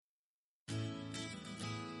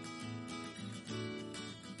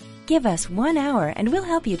Give us 1 hour and we'll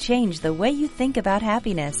help you change the way you think about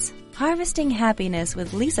happiness. Harvesting Happiness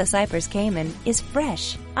with Lisa Cypers-Kamen is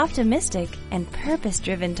fresh, optimistic, and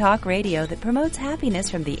purpose-driven talk radio that promotes happiness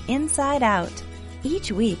from the inside out.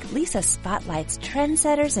 Each week, Lisa spotlights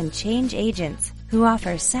trendsetters and change agents who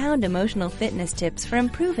offer sound emotional fitness tips for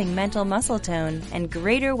improving mental muscle tone and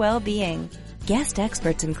greater well-being. Guest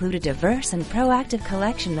experts include a diverse and proactive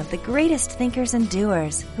collection of the greatest thinkers and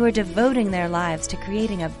doers who are devoting their lives to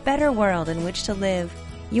creating a better world in which to live.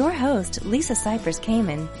 Your host, Lisa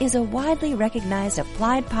Cypers-Kamen, is a widely recognized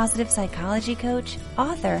applied positive psychology coach,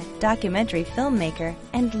 author, documentary filmmaker,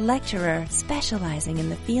 and lecturer specializing in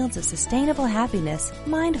the fields of sustainable happiness,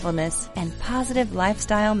 mindfulness, and positive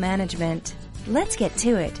lifestyle management. Let's get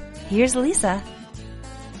to it. Here's Lisa.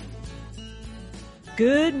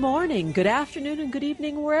 Good morning, good afternoon, and good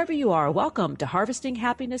evening, wherever you are. Welcome to Harvesting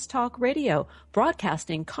Happiness Talk Radio,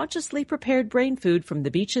 broadcasting consciously prepared brain food from the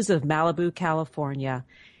beaches of Malibu, California.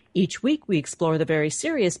 Each week, we explore the very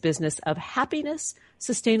serious business of happiness,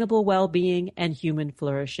 sustainable well-being, and human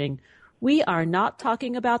flourishing. We are not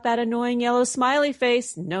talking about that annoying yellow smiley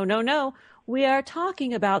face. No, no, no. We are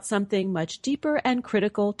talking about something much deeper and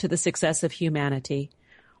critical to the success of humanity.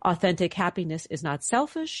 Authentic happiness is not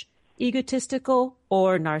selfish, egotistical,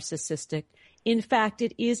 or narcissistic. In fact,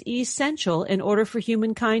 it is essential in order for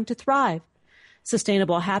humankind to thrive.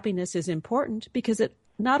 Sustainable happiness is important because it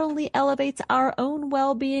not only elevates our own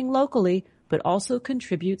well-being locally, but also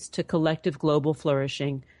contributes to collective global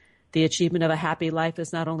flourishing. The achievement of a happy life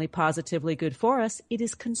is not only positively good for us, it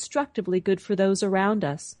is constructively good for those around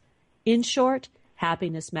us. In short,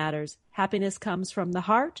 happiness matters. Happiness comes from the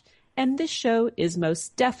heart, and this show is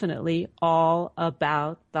most definitely all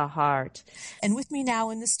about the heart. And with me now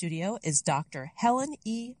in the studio is Dr. Helen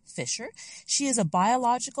E. Fisher. She is a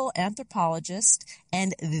biological anthropologist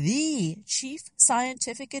and the chief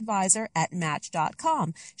scientific advisor at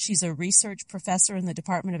Match.com. She's a research professor in the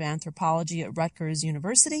Department of Anthropology at Rutgers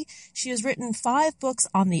University. She has written 5 books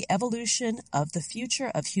on the evolution of the future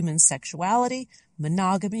of human sexuality,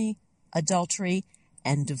 monogamy, adultery,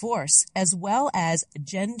 and divorce, as well as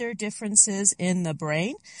gender differences in the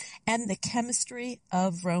brain and the chemistry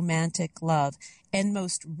of romantic love. And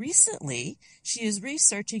most recently, she is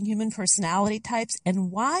researching human personality types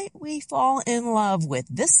and why we fall in love with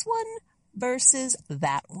this one versus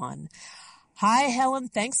that one. Hi, Helen.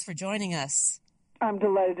 Thanks for joining us. I'm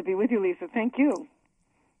delighted to be with you, Lisa. Thank you.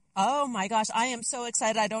 Oh, my gosh. I am so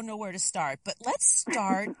excited. I don't know where to start. But let's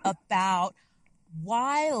start about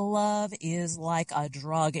why love is like a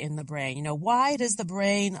drug in the brain. You know, why does the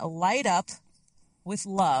brain light up with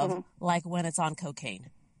love like when it's on cocaine?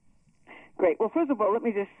 Great. Well, first of all, let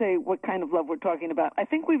me just say what kind of love we're talking about. I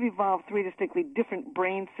think we've evolved 3 distinctly different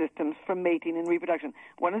brain systems for mating and reproduction.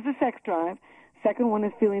 One is the sex drive. Second one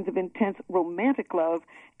is feelings of intense romantic love.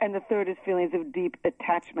 And the third is feelings of deep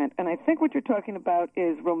attachment. And I think what you're talking about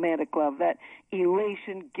is romantic love, that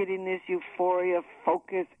elation, giddiness, euphoria,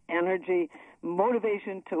 focus, energy,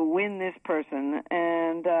 motivation to win this person.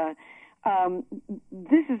 And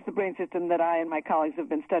this is the brain system that I and my colleagues have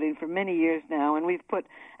been studying for many years now, and we've put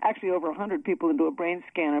actually over 100 people into a brain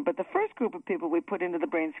scanner. But the first group of people we put into the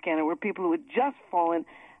brain scanner were people who had just fallen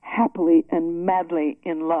happily and madly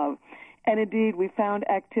in love. And indeed, we found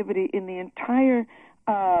activity in the entire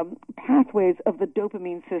pathways of the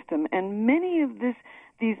dopamine system. And many of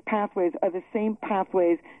these pathways are the same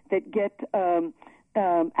pathways that get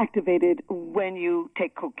activated when you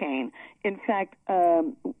take cocaine. In fact, I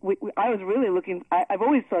was really looking, I've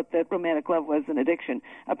always thought that romantic love was an addiction,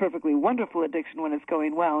 a perfectly wonderful addiction when it's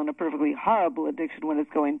going well and a perfectly horrible addiction when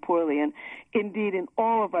it's going poorly. And indeed, in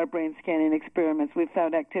all of our brain scanning experiments, we've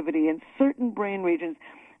found activity in certain brain regions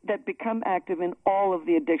that become active in all of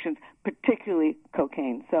the addictions, particularly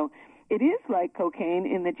cocaine. So it is like cocaine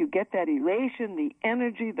in that you get that elation, the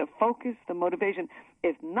energy, the focus, the motivation.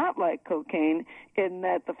 It's not like cocaine in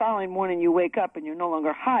that the following morning you wake up and you're no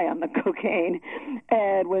longer high on the cocaine.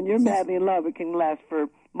 And when you're madly in love, it can last for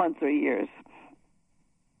months or years.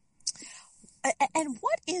 And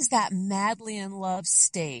what is that madly in love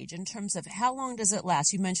stage in terms of how long does it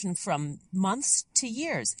last? You mentioned from months to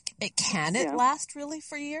years. Can it last really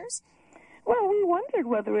for years? Well, we wondered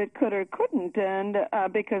whether it could or couldn't, and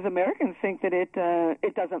because Americans think that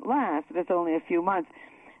it doesn't last, that it's only a few months.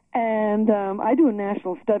 And I do a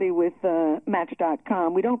national study with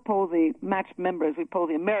Match.com. We don't poll the Match members, we poll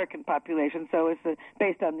the American population, so it's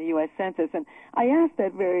based on the U.S. Census. And I asked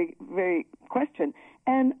that very, very question,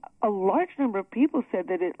 and a large number of people said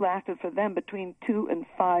that it lasted for them between 2 and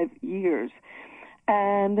 5 years.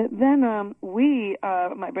 And then we,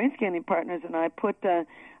 my brain scanning partners and I, put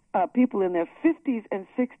people in their 50s and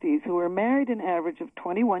 60s who were married an average of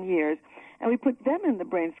 21 years, and we put them in the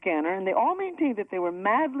brain scanner, and they all maintained that they were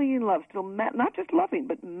madly in love, still not just loving,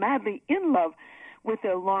 but madly in love with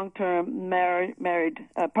their long-term married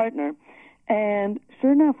partner. And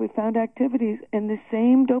sure enough, we found activities in the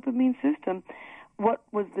same dopamine system. What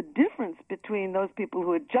was the difference between those people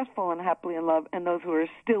who had just fallen happily in love and those who are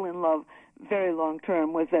still in love very long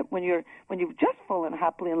term was that when you've just fallen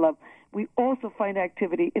happily in love, we also find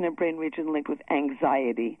activity in a brain region linked with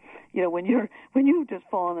anxiety. You know, when you've just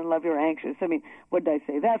fallen in love, you're anxious. I mean, what did I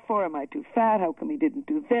say that for? Am I too fat? How come he didn't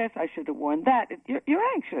do this? I should have worn that. You're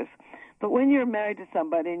anxious. But when you're married to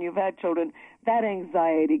somebody and you've had children, that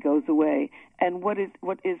anxiety goes away. And what it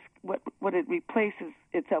replaces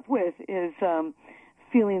itself with is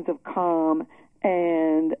feelings of calm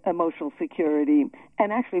and emotional security,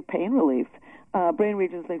 and actually pain relief. Brain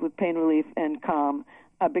regions linked with pain relief and calm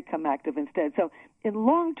become active instead. So in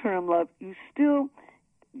long-term love, you still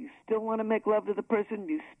want to make love to the person.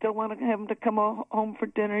 You still want to have them to come home for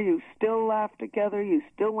dinner. You still laugh together. You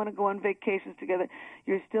still want to go on vacations together.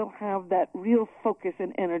 You still have that real focus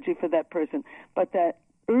and energy for that person. But that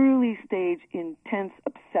early stage intense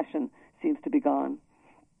obsession seems to be gone.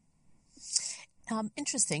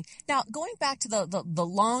 Interesting. Now, going back to the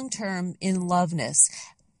long-term in-loveness,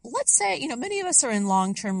 let's say, many of us are in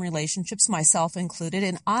long-term relationships, myself included,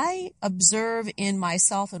 and I observe in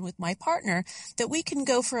myself and with my partner that we can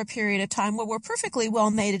go for a period of time where we're perfectly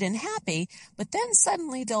well-mated and happy, but then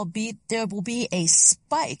suddenly there will be a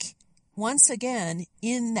spike once again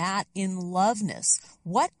in that in-loveness.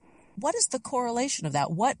 What is the correlation of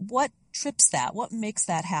that? What trips that? What makes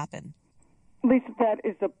that happen? Lisa, that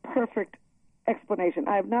is the perfect explanation.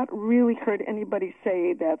 I have not really heard anybody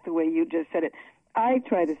say that the way you just said it. I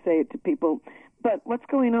try to say it to people, but what's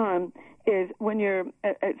going on is when you're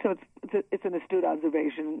so it's an astute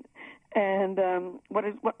observation, and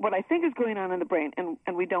what I think is going on in the brain, and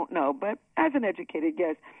we don't know, but as an educated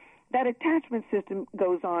guess, that attachment system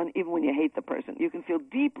goes on even when you hate the person. You can feel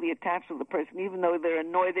deeply attached to the person, even though they're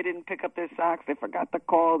annoyed they didn't pick up their socks, they forgot to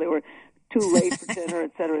call, they were too late for dinner,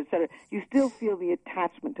 et cetera, et cetera. You still feel the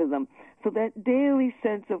attachment to them. So that daily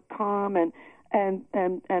sense of calm and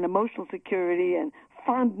emotional security and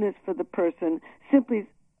fondness for the person simply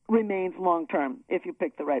remains long-term if you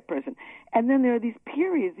pick the right person. And then there are these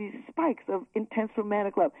periods, these spikes of intense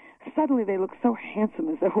romantic love. Suddenly they look so handsome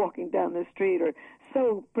as they're walking down the street, or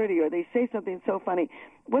so pretty, or they say something so funny.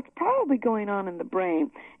 What's probably going on in the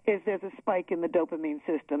brain is there's a spike in the dopamine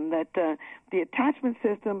system, that the attachment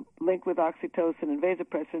system linked with oxytocin and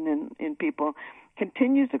vasopressin in people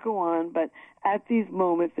continues to go on, but at these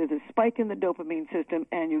moments there's a spike in the dopamine system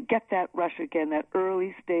and you get that rush again, that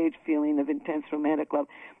early stage feeling of intense romantic love.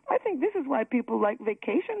 I think this is why people like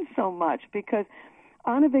vacations so much, because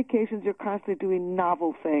on a vacations you're constantly doing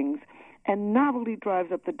novel things, and novelty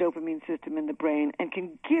drives up the dopamine system in the brain and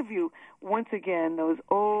can give you, once again, that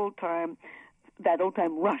old time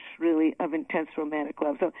rush, really, of intense romantic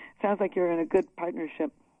love. So it sounds like you're in a good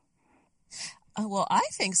partnership. Well, I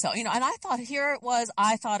think so. And I thought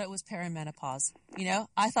I thought it was perimenopause.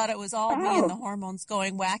 I thought it was all me and the hormones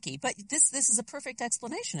going wacky. But this is a perfect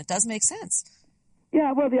explanation. It does make sense.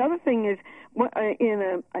 Yeah, well, the other thing is,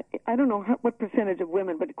 I don't know what percentage of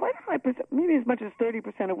women, but quite a high percent, maybe as much as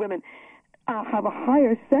 30% of women have a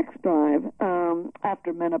higher sex drive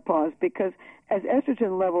after menopause, because as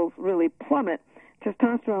estrogen levels really plummet,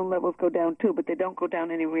 testosterone levels go down too, but they don't go down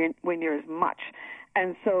anywhere near as much.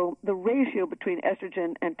 And so the ratio between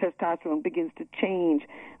estrogen and testosterone begins to change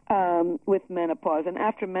with menopause. And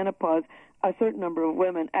after menopause, a certain number of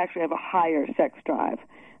women actually have a higher sex drive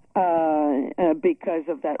because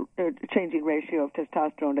of that changing ratio of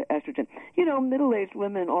testosterone to estrogen. Middle-aged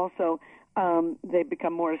women also, they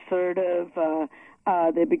become more assertive.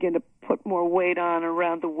 They begin to put more weight on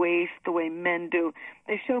around the waist the way men do.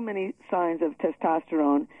 They show many signs of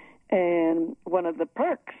testosterone. And one of the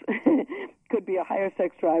perks could be a higher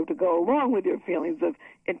sex drive to go along with your feelings of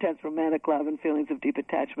intense romantic love and feelings of deep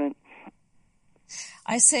attachment.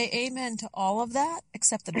 I say amen to all of that,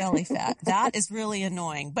 except the belly fat. That is really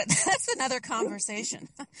annoying, but that's another conversation.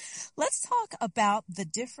 Let's talk about the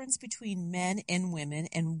difference between men and women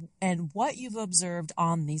and what you've observed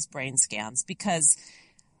on these brain scans, because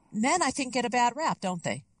men, I think, get a bad rap, don't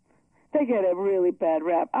they? They get a really bad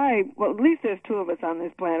rap. Well, at least there's two of us on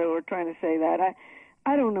this planet who are trying to say that.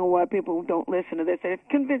 I don't know why people don't listen to this. They're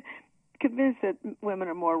convinced that women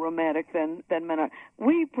are more romantic than men are.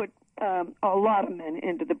 We put a lot of men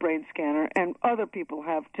into the brain scanner, and other people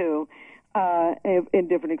have too, in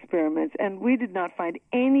different experiments, and we did not find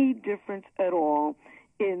any difference at all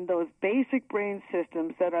in those basic brain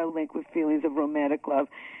systems that are linked with feelings of romantic love.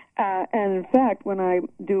 And in fact, when I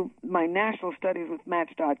do my national studies with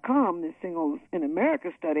Match.com, this Singles in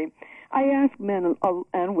America study, I ask men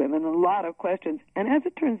and women a lot of questions. And as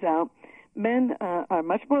it turns out, men are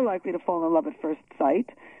much more likely to fall in love at first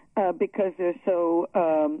sight because they're so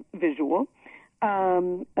visual.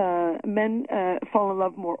 Men fall in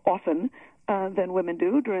love more often than women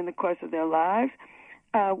do during the course of their lives.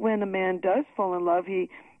 When a man does fall in love,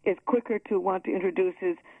 he is quicker to want to introduce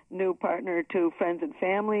his new partner to friends and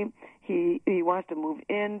family. He wants to move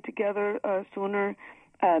in together sooner.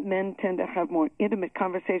 Men tend to have more intimate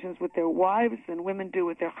conversations with their wives than women do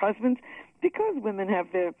with their husbands because women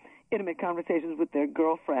have their intimate conversations with their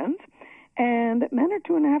girlfriends. And men are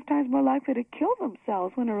 2.5 times more likely to kill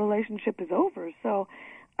themselves when a relationship is over. So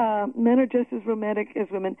men are just as romantic as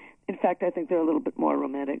women. In fact, I think they're a little bit more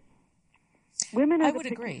romantic. Women are the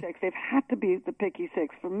picky sex. They've had to be the picky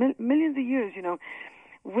sex for millions of years. You know,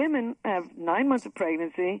 women have 9 months of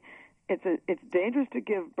pregnancy. It's dangerous to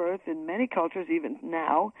give birth in many cultures, even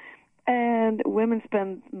now. And women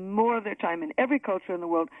spend more of their time in every culture in the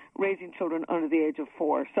world raising children under the age of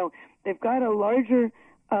 4. So they've got a larger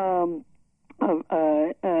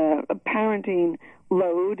parenting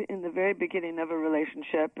load in the very beginning of a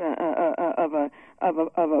relationship, of a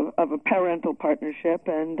parental partnership,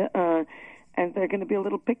 and they're going to be a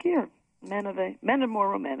little pickier. Men are more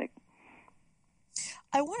romantic.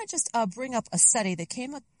 I want to just bring up a study that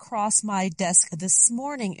came across my desk this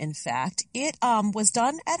morning, in fact. It was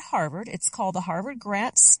done at Harvard. It's called the Harvard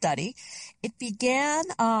Grant Study. It began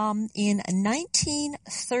in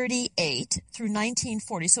 1938 through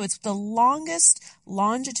 1940. So it's the longest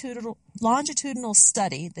longitudinal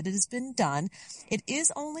study that has been done. It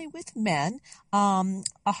is only with men. A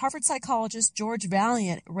Harvard psychologist, George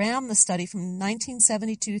Valiant, ran the study from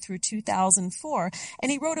 1972 through 2004,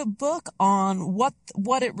 and he wrote a book on what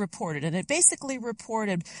it reported. And it basically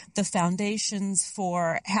reported the foundations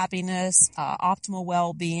for happiness, optimal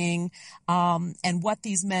well-being, and what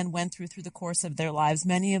these men went through the course of their lives.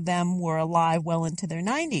 Many of them were alive well into their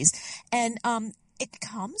 90s. And it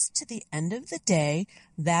comes to the end of the day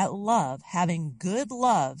that love, having good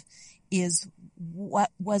love, is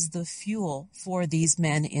what was the fuel for these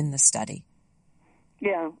men in the study.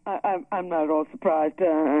 Yeah, I'm not at all surprised.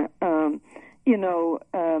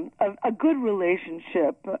 A good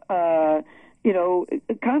relationship,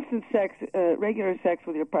 constant sex, regular sex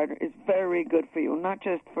with your partner is very good for you, not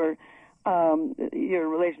just for your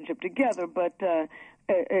relationship together, but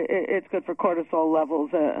it's good for cortisol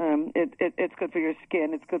levels. It's good for your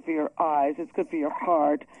skin. It's good for your eyes. It's good for your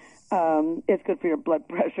heart. It's good for your blood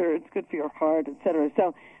pressure. It's good for your heart, et cetera.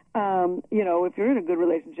 So, if you're in a good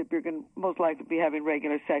relationship, you're going to most likely be having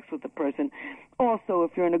regular sex with the person. Also,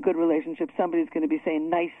 if you're in a good relationship, somebody's going to be saying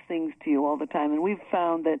nice things to you all the time. And we've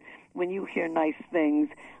found that when you hear nice things,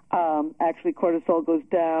 actually cortisol goes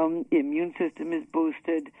down, immune system is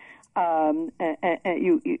boosted, and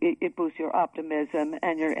it boosts your optimism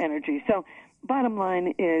and your energy. So bottom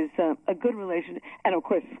line is a good relationship, and of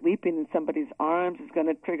course sleeping in somebody's arms is going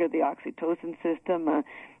to trigger the oxytocin system,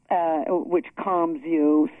 which calms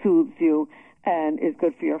you, soothes you, and is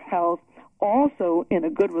good for your health. Also, in a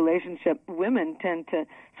good relationship, women tend to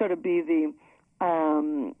sort of be the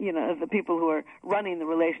people who are running the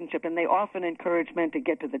relationship, and they often encourage men to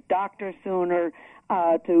get to the doctor sooner,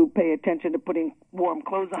 to pay attention to putting warm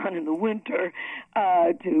clothes on in the winter,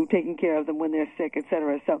 to taking care of them when they're sick,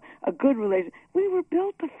 etc. So a good relationship. We were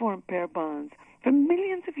built to form pair bonds. For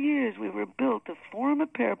millions of years, we were built to form a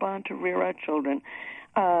pair bond to rear our children.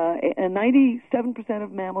 And 97%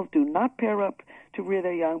 of mammals do not pair up to rear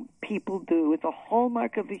their young. People do. It's a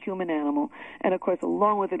hallmark of the human animal. And, of course,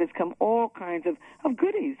 along with it has come all kinds of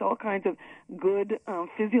goodies, all kinds of good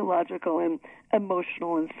physiological and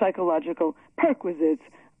emotional and psychological perquisites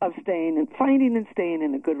of finding and staying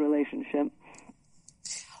in a good relationship.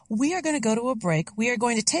 We are going to go to a break. We are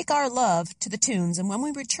going to take our love to the tunes. And when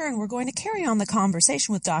we return, we're going to carry on the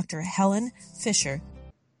conversation with Dr. Helen Fisher.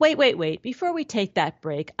 Wait. Before we take that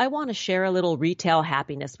break, I want to share a little retail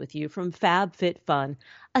happiness with you from FabFitFun,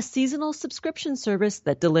 a seasonal subscription service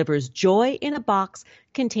that delivers joy in a box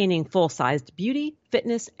containing full-sized beauty,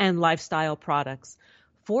 fitness, and lifestyle products.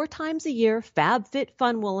 4 times a year,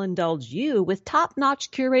 FabFitFun will indulge you with top-notch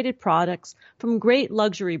curated products from great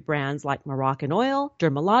luxury brands like Moroccan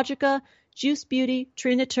Dermalogica, Juice Beauty,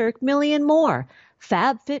 Trina Turk, Millie, and more.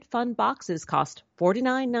 FabFitFun boxes cost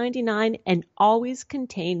 $49.99 and always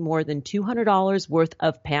contain more than $200 worth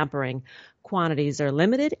of pampering. Quantities are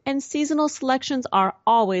limited and seasonal selections are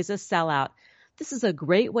always a sellout. This is a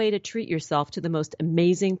great way to treat yourself to the most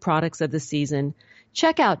amazing products of the season.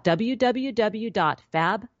 Check out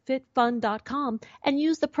www.fabfitfun.com and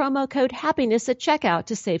use the promo code happiness at checkout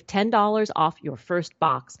to save $10 off your first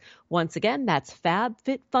box. Once again, that's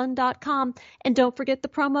fabfitfun.com. And don't forget the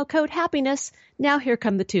promo code happiness. Now here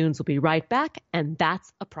come the tunes. We'll be right back, and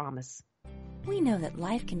that's a promise. We know that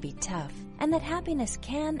life can be tough and that happiness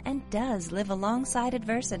can and does live alongside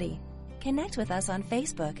adversity. Connect with us on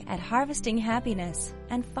Facebook at Harvesting Happiness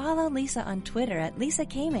and follow Lisa on Twitter at Lisa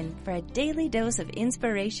Kamen for a daily dose of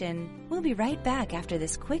inspiration. We'll be right back after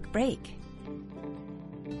this quick break.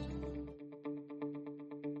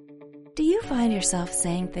 Do you find yourself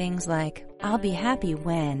saying things like, "I'll be happy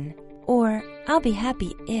when," or "I'll be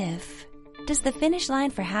happy if"? Does the finish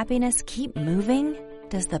line for happiness keep moving?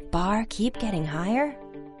 Does the bar keep getting higher?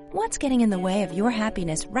 What's getting in the way of your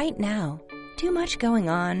happiness right now? Too much going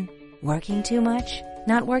on? Working too much?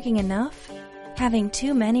 Not working enough? Having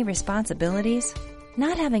too many responsibilities?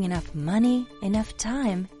 Not having enough money, enough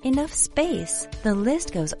time, enough space? The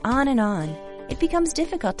list goes on and on. It becomes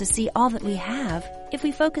difficult to see all that we have if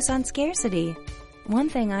we focus on scarcity. One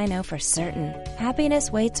thing I know for certain,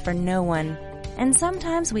 happiness waits for no one, and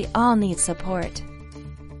sometimes we all need support.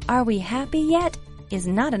 Are We Happy Yet? Is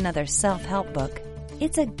not another self-help book.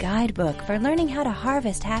 It's a guidebook for learning how to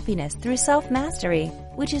harvest happiness through self-mastery,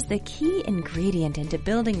 which is the key ingredient into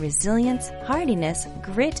building resilience, hardiness,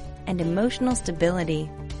 grit, and emotional stability.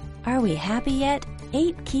 Are We Happy Yet?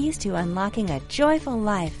 8 Keys to Unlocking a Joyful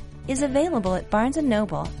Life is available at Barnes &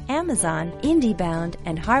 Noble, Amazon, IndieBound,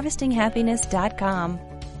 and HarvestingHappiness.com.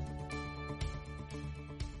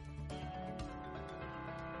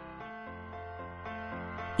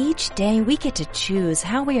 Each day we get to choose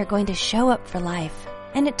how we are going to show up for life.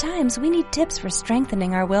 And at times, we need tips for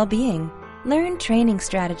strengthening our well-being. Learn training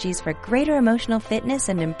strategies for greater emotional fitness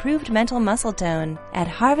and improved mental muscle tone at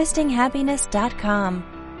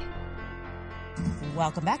HarvestingHappiness.com.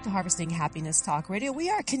 Welcome back to Harvesting Happiness Talk Radio. We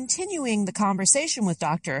are continuing the conversation with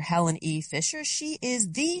Dr. Helen E. Fisher. She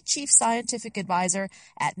is the Chief Scientific Advisor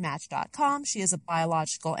at Match.com. She is a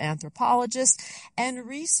biological anthropologist and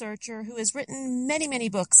researcher who has written many, many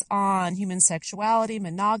books on human sexuality,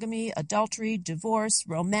 monogamy, adultery, divorce,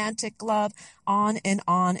 romantic love, on and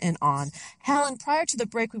on and on. Helen, prior to the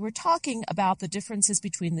break, we were talking about the differences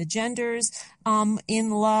between the genders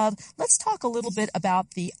in love. Let's talk a little bit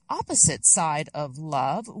about the opposite side of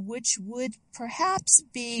love, which would perhaps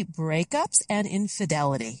be breakups and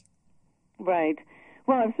infidelity. Right.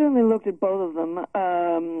 Well, I've certainly looked at both of them.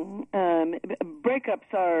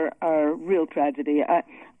 Breakups are real tragedy. I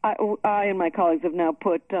and my colleagues have now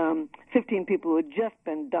put 15 people who had just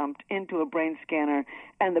been dumped into a brain scanner,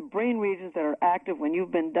 and the brain regions that are active when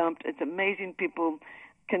you've been dumped, it's amazing people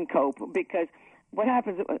can cope, because what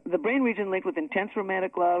happens, the brain region linked with intense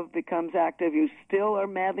romantic love becomes active. You still are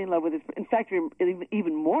madly in love with this. In fact, you're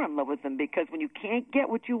even more in love with them, because when you can't get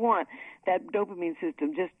what you want, that dopamine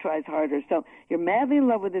system just tries harder. So you're madly in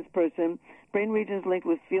love with this person. Brain regions linked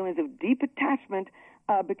with feelings of deep attachment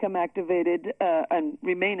become activated and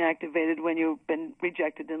remain activated when you've been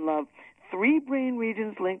rejected in love. 3 brain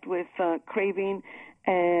regions linked with craving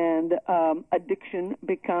and addiction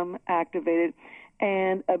become activated,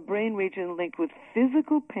 and a brain region linked with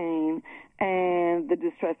physical pain and the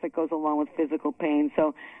distress that goes along with physical pain.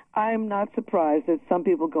 So I'm not surprised that some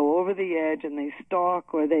people go over the edge and they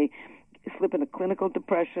stalk, or they slip into clinical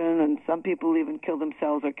depression, and some people even kill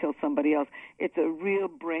themselves or kill somebody else. It's a real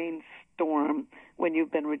brain storm when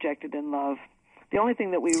you've been rejected in love. The only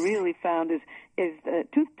thing that we really found is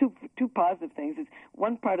two positive things. Is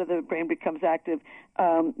one part of the brain becomes active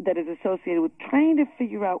that is associated with trying to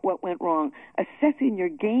figure out what went wrong, assessing your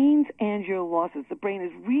gains and your losses. The brain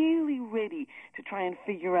is really ready to try and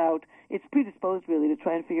figure out, it's predisposed really to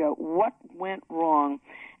try and figure out what went wrong.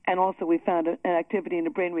 And also we found an activity in the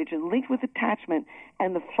brain region linked with attachment.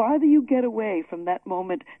 And the farther you get away from that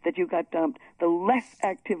moment that you got dumped, the less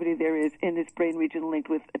activity there is in this brain region linked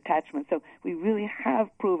with attachment. So we really have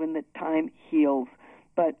proven that time heals.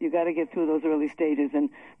 But you got to get through those early stages. And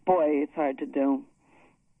boy, it's hard to do.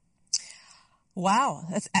 Wow.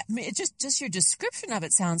 Just your description of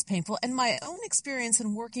it sounds painful. And my own experience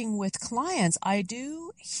in working with clients, I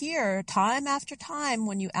do hear time after time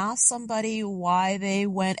when you ask somebody why they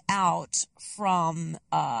went out from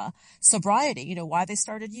sobriety, why they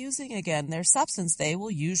started using again their substance, they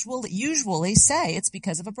will usually say it's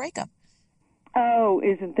because of a breakup. Oh,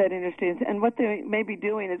 isn't that interesting? And what they may be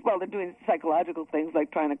doing is, they're doing psychological things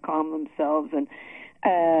like trying to calm themselves and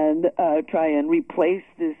try and replace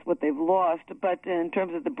what they've lost. But in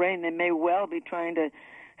terms of the brain, they may well be trying to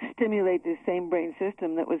stimulate the same brain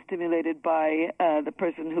system that was stimulated by the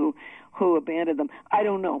person who abandoned them. I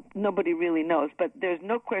don't know. Nobody really knows. But there's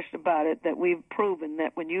no question about it that we've proven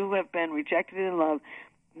that when you have been rejected in love,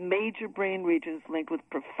 major brain regions linked with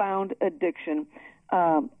profound addiction,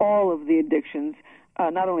 all of the addictions,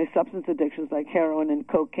 not only substance addictions like heroin and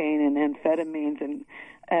cocaine and amphetamines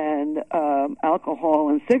and alcohol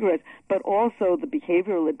and cigarettes, but also the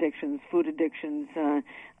behavioral addictions, food addictions,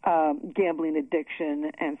 gambling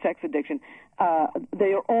addiction, and sex addiction.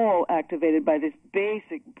 They are all activated by this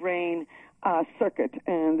basic brain circuit,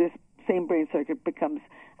 and this same brain circuit becomes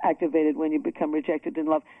activated when you become rejected in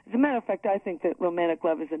love. As a matter of fact, I think that romantic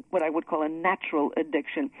love is what I would call a natural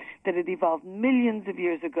addiction, that it evolved millions of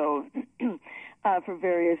years ago for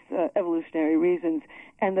various evolutionary reasons,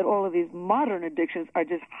 and that all of these modern addictions are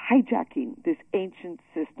just hijacking this ancient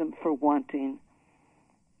system for wanting.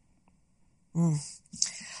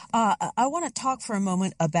 I want to talk for a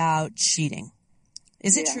moment about cheating.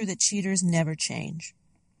 Is it true that cheaters never change?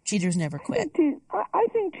 Cheaters never quit? I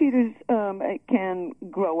think cheaters can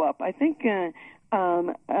grow up. I think,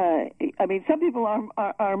 some people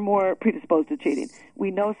are more predisposed to cheating.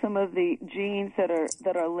 We know some of the genes that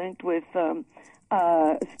are linked with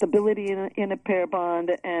stability in a pair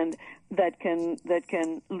bond, and that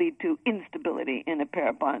can lead to instability in a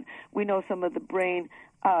pair bond. We know some of the brain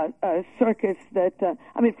circuits that,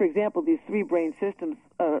 for example, these three brain systems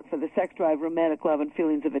for the sex drive, romantic love, and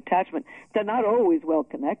feelings of attachment, they're not always well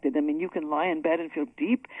connected. You can lie in bed and feel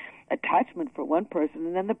deep attachment for one person,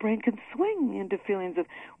 and then the brain can swing into feelings of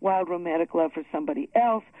wild romantic love for somebody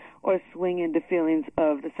else, or swing into feelings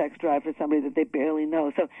of the sex drive for somebody that they barely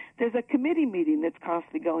know. So there's a committee meeting that's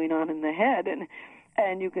constantly going on in the head,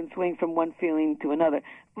 and you can swing from one feeling to another.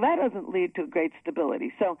 That doesn't lead to great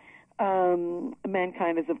stability. So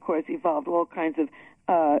mankind has, of course, evolved all kinds of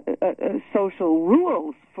social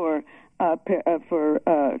rules to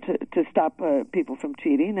stop people from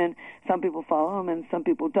cheating, and some people follow them and some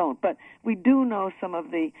people don't. But we do know some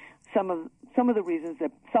of the reasons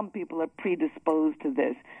that some people are predisposed to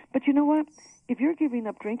this. But you know what? If you're giving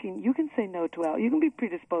up drinking, you can say no to alcohol. You can be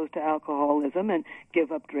predisposed to alcoholism and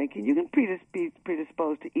give up drinking. You can be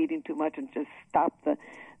predisposed to eating too much and just stop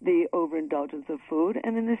the overindulgence of food.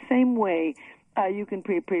 And in the same way, you can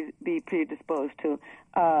be predisposed to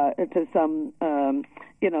some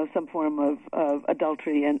some form of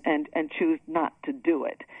adultery and choose not to do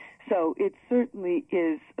it. So it certainly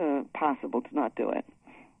is possible to not do it.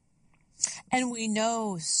 And we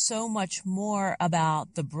know so much more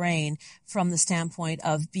about the brain from the standpoint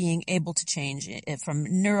of being able to change it from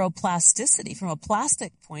neuroplasticity, from a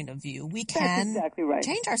plastic point of view. We can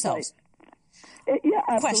change ourselves. Right. Yeah,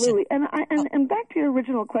 absolutely. Question. And back to your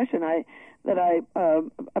original question, I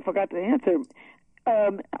forgot to answer.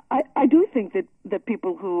 I do think that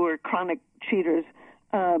people who are chronic cheaters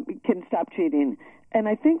can stop cheating, and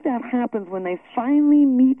I think that happens when they finally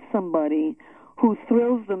meet somebody who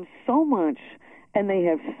thrills them so much, and they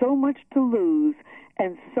have so much to lose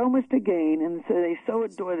and so much to gain, and so they so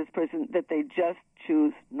adore this person that they just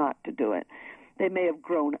choose not to do it. They may have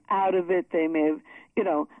grown out of it. They may have,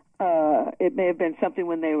 it may have been something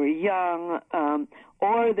when they were young,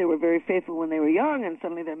 or they were very faithful when they were young, and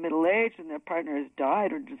suddenly they're middle-aged and their partner has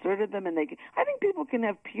died or deserted them. And I think people can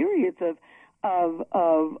have periods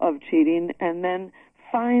of cheating, and then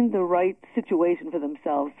find the right situation for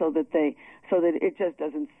themselves so that it just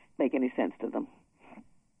doesn't make any sense to them.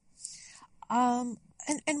 And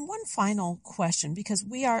one final question, because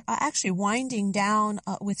we are actually winding down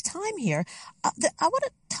with time here. I want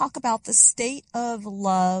to talk about the state of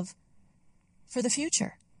love for the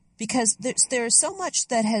future, because there's so much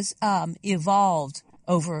that has evolved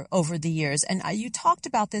over the years. And you talked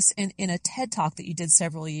about this in a TED Talk that you did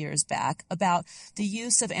several years back about the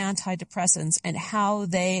use of antidepressants and how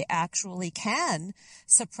they actually can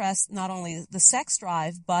suppress not only the sex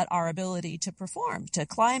drive, but our ability to perform, to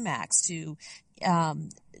climax, to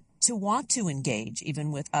want to engage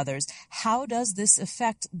even with others. How does this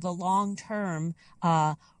affect the long-term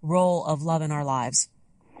role of love in our lives?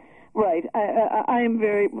 Right. I am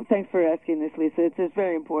thanks for asking this, Lisa. It's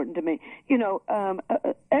very important to me.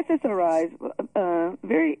 SSRIs,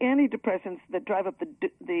 very antidepressants that drive up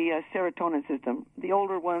the serotonin system. The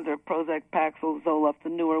older ones are Prozac, Paxil, Zoloft. The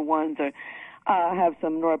newer ones have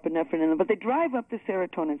some norepinephrine in them, but they drive up the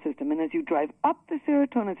serotonin system. And as you drive up the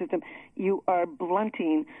serotonin system, you are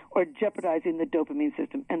blunting or jeopardizing the dopamine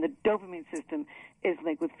system. And the dopamine system is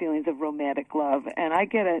linked with feelings of romantic love. And I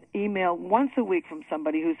get an email once a week from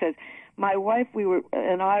somebody who says, my wife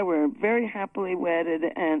and I were very happily wedded,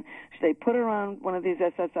 and they put her on one of these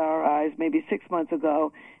SSRIs maybe 6 months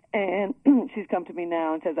ago, And she's come to me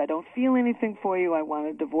now and says, I don't feel anything for you. I want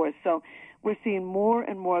a divorce. So we're seeing more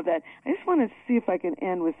and more of that. I just want to see if I can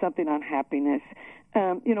end with something on happiness.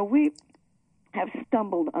 We have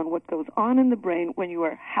stumbled on what goes on in the brain when you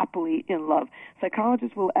are happily in love.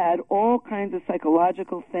 Psychologists will add all kinds of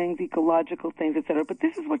psychological things, ecological things, etc. But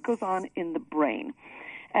this is what goes on in the brain.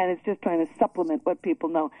 And it's just trying to supplement what people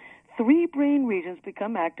know. 3 brain regions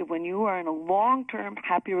become active when you are in a long-term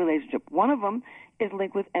happy relationship. One of them is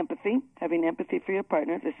linked with empathy, having empathy for your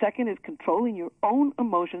partner. The second is controlling your own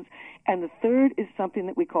emotions. And the third is something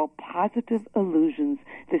that we call positive illusions,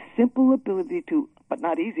 the simple ability to, but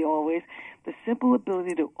not easy always, the simple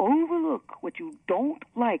ability to overlook what you don't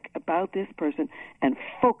like about this person and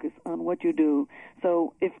focus on what you do.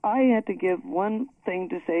 So if I had to give one thing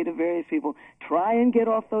to say to various people, try and get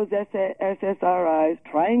off those SSRIs,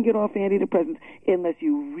 try and get off antidepressants unless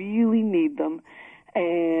you really need them,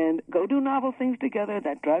 and go do novel things together.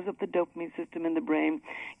 That drives up the dopamine system in the brain.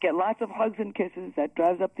 Get lots of hugs and kisses. That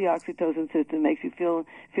drives up the oxytocin system, makes you feel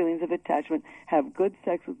feelings of attachment. Have good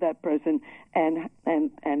sex with that person, and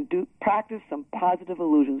do practice some positive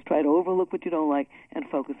illusions. Try to overlook what you don't like and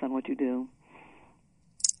focus on what you do.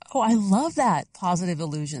 Oh, I love that. Positive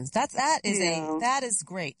illusions. That is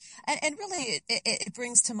great. And really it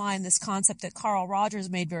brings to mind this concept that Carl Rogers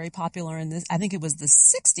made very popular in this, I think it was the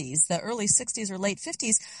 60s, the early 60s or late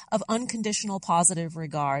 50s, of unconditional positive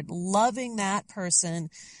regard, loving that person,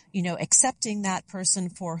 accepting that person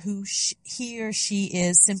for who he or she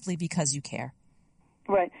is simply because you care.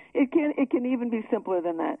 Right. It can even be simpler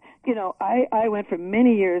than that. I went for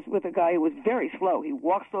many years with a guy who was very slow. He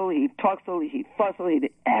walked slowly, he talked slowly, he thought slowly, he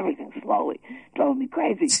did everything slowly. Drove me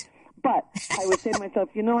crazy. But I would say to myself,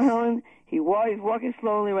 Helen, he's walking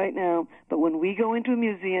slowly right now, but when we go into a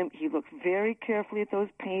museum, he looks very carefully at those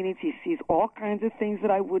paintings. He sees all kinds of things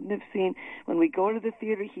that I wouldn't have seen. When we go to the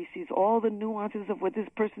theater, he sees all the nuances of what this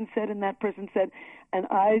person said and that person said. And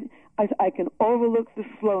I can overlook the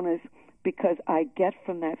slowness because I get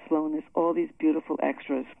from that slowness all these beautiful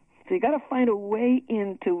extras. So you got to find a way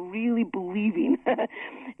into really believing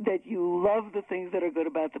that you love the things that are good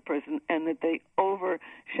about the person and that they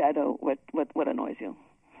overshadow what annoys you.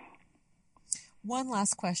 One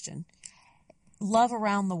last question. Love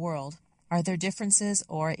around the world. Are there differences,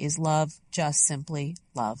 or is love just simply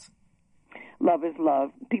love? Love is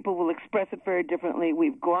love. People will express it very differently.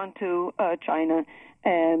 We've gone to China,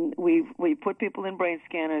 and we put people in brain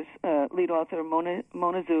scanners, lead author Mona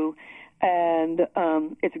Zhu, and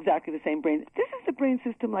it's exactly the same brain. This is the brain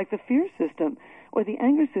system like the fear system or the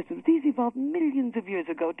anger system. These evolved millions of years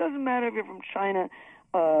ago. It doesn't matter if you're from China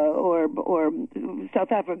or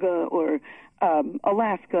South Africa or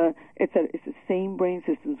Alaska. It's the same brain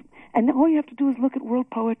systems. And all you have to do is look at world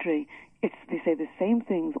poetry. They say the same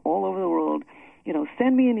things all over the world.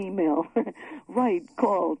 Send me an email, write,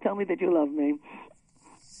 call, tell me that you love me.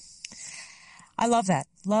 I love that.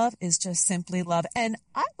 Love is just simply love. And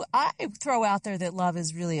I throw out there that love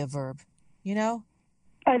is really a verb,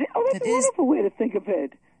 that's a wonderful way to think of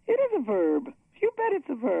it. It is a verb. You bet it's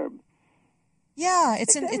a verb. Yeah,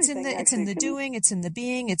 it's in the doing, it's in the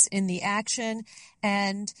being, it's in the action,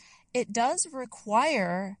 and it does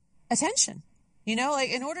require attention. In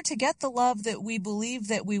order to get the love that we believe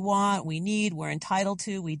that we want, we need, we're entitled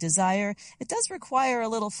to, we desire, it does require a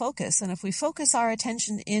little focus. And if we focus our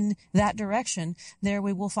attention in that direction, there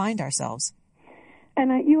we will find ourselves.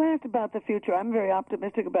 And you asked about the future. I'm very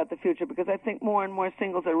optimistic about the future because I think more and more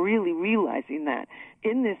singles are really realizing that.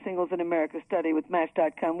 In this Singles in America study with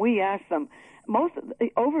Match.com, we asked them,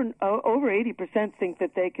 over 80% think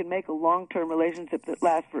that they can make a long-term relationship that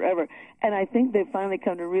lasts forever. And I think they've finally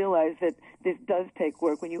come to realize that this does take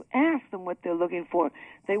work. When you ask them what they're looking for,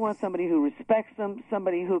 they want somebody who respects them,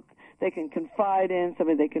 somebody who they can confide in,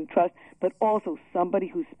 somebody they can trust, but also somebody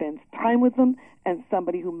who spends time with them and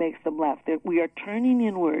somebody who makes them laugh. We are turning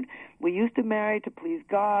inward. We used to marry to please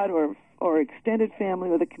God or extended family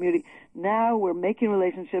or the community. Now we're making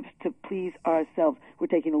relationships to please ourselves. We're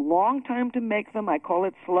taking a long time to make them. I call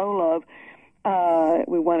it slow love.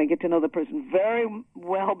 We want to get to know the person very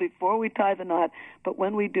well before we tie the knot. But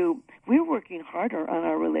when we do, we're working harder on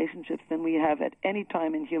our relationships than we have at any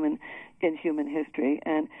time in human history.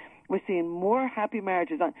 And we're seeing more happy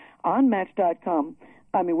marriages on Match.com.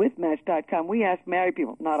 With Match.com, we asked married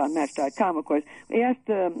people, not on Match.com, of course, we asked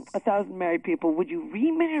 1,000 married people, would you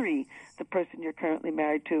remarry the person you're currently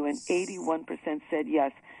married to? And 81% said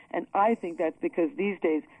yes. And I think that's because these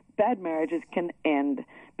days bad marriages can end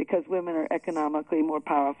because women are economically more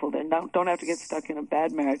powerful. They don't have to get stuck in a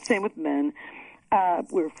bad marriage. Same with men.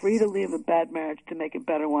 We're free to leave a bad marriage to make a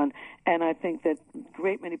better one, and I think that a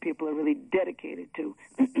great many people are really dedicated to,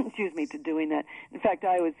 to doing that. In fact,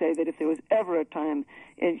 I would say that if there was ever a time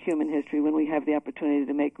in human history when we have the opportunity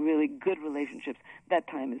to make really good relationships, that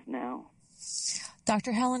time is now.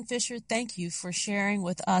 Dr. Helen Fisher, thank you for sharing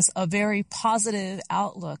with us a very positive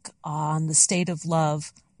outlook on the state of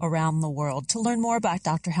love around the world. To learn more about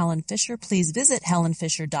Dr. Helen Fisher, please visit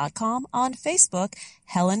helenfisher.com. On Facebook,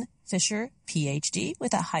 Helen Fisher, PhD,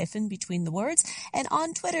 with a hyphen between the words. And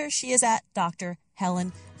on Twitter, she is at Dr.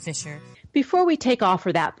 Helen Fisher. Before we take off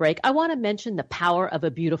for that break, I want to mention the power of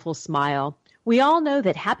a beautiful smile. We all know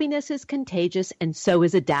that happiness is contagious, and so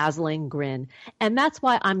is a dazzling grin. And that's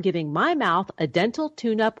why I'm giving my mouth a dental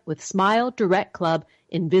tune-up with Smile Direct Club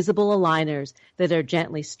Invisible Aligners that are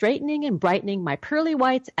gently straightening and brightening my pearly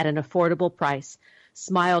whites at an affordable price.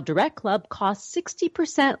 Smile Direct Club costs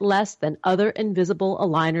 60% less than other invisible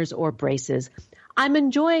aligners or braces. I'm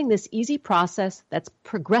enjoying this easy process that's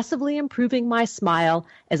progressively improving my smile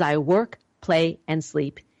as I work, play, and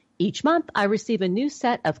sleep. Each month, I receive a new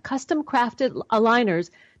set of custom-crafted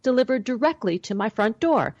aligners delivered directly to my front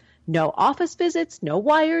door. No office visits, no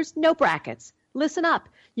wires, no brackets. Listen up.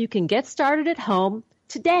 You can get started at home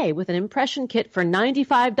today with an impression kit for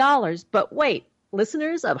 $95. But wait,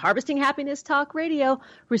 listeners of Harvesting Happiness Talk Radio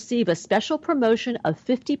receive a special promotion of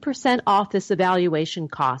 50% off this evaluation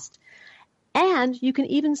cost. And you can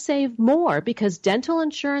even save more because dental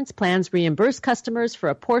insurance plans reimburse customers for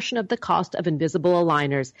a portion of the cost of invisible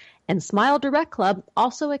aligners. And Smile Direct Club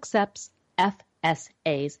also accepts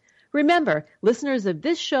FSAs. Remember, listeners of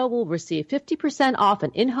this show will receive 50% off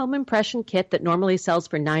an in-home impression kit that normally sells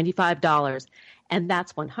for $95. And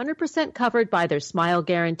that's 100% covered by their Smile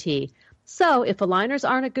Guarantee. So if aligners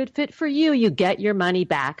aren't a good fit for you, you get your money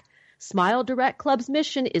back. Smile Direct Club's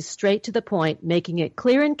mission is straight to the point, making it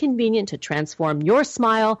clear and convenient to transform your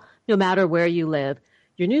smile no matter where you live.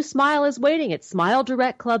 Your new smile is waiting at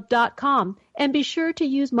SmileDirectClub.com, and be sure to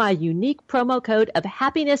use my unique promo code of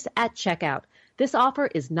happiness at checkout. This offer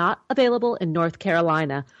is not available in North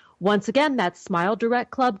Carolina. Once again, that's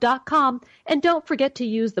SmileDirectClub.com, and don't forget to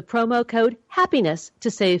use the promo code happiness to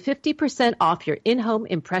save 50% off your in-home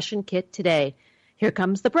impression kit today. Here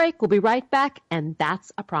comes the break. We'll be right back, and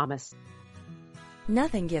that's a promise.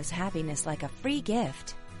 Nothing gives happiness like a free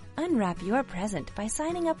gift. Unwrap your present by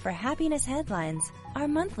signing up for Happiness Headlines, our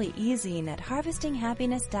monthly e-zine at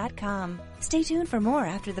harvestinghappiness.com. Stay tuned for more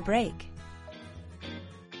after the break.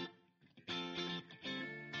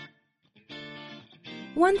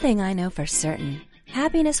 One thing I know for certain,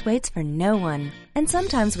 happiness waits for no one, and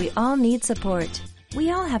sometimes we all need support. We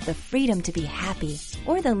all have the freedom to be happy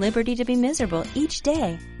or the liberty to be miserable each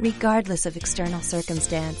day, regardless of external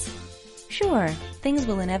circumstance. Sure, things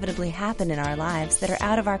will inevitably happen in our lives that are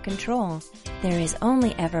out of our control. There is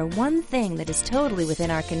only ever one thing that is totally within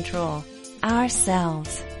our control: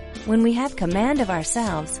 ourselves. When we have command of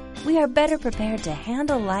ourselves, we are better prepared to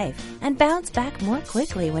handle life and bounce back more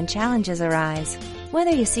quickly when challenges arise.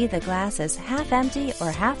 Whether you see the glass as half empty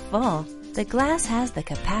or half full, the glass has the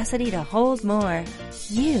capacity to hold more.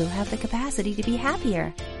 You have the capacity to be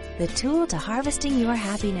happier. The tool to harvesting your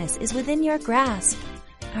happiness is within your grasp.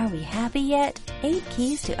 Are we happy yet? 8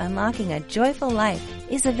 Keys to Unlocking a Joyful Life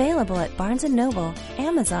is available at Barnes & Noble,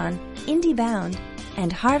 Amazon, IndieBound,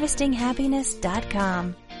 and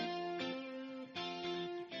HarvestingHappiness.com.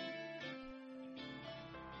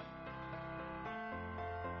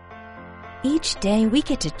 Each day we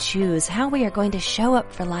get to choose how we are going to show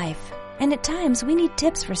up for life. And at times, we need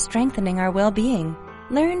tips for strengthening our well-being.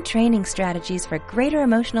 Learn training strategies for greater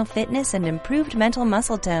emotional fitness and improved mental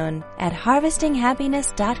muscle tone at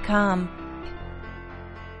harvestinghappiness.com.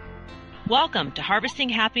 Welcome to Harvesting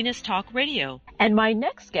Happiness Talk Radio. And my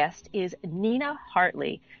next guest is Nina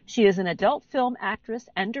Hartley. She is an adult film actress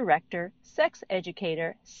and director, sex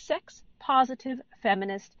educator, sex-positive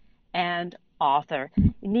feminist, and author.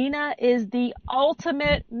 Nina is the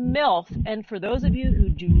ultimate MILF, and for those of you who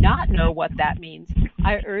do not know what that means,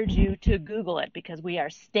 I urge you to Google it because we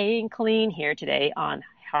are staying clean here today on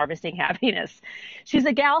Harvesting Happiness. She's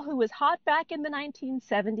a gal who was hot back in the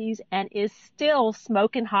 1970s and is still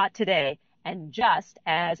smoking hot today and just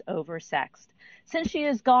as oversexed. Since she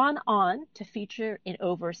has gone on to feature in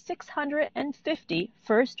over 650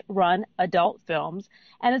 first-run adult films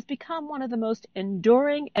and has become one of the most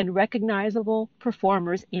enduring and recognizable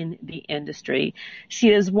performers in the industry. She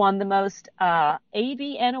has won the most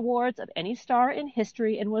AVN awards of any star in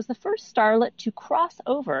history and was the first starlet to cross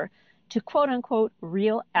over to quote-unquote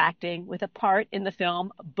real acting with a part in the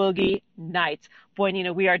film Boogie Nights. Boy,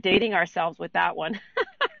 Nina, we are dating ourselves with that one.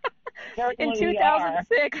 In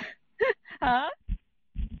 2006. Huh?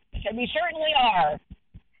 and we certainly are.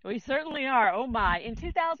 We certainly are. Oh, my. In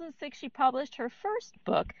 2006, she published her first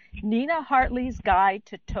book, Nina Hartley's Guide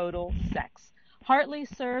to Total Sex. Hartley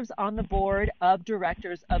serves on the board of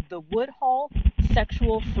directors of the Woodhull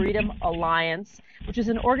Sexual Freedom Alliance, which is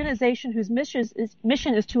an organization whose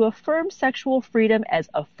mission is to affirm sexual freedom as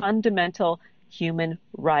a fundamental human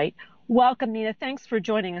right. Welcome, Nina. Thanks for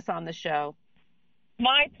joining us on the show.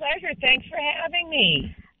 My pleasure. Thanks for having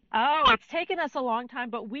me. Oh, it's taken us a long time,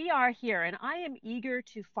 but we are here, and I am eager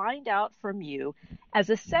to find out from you, as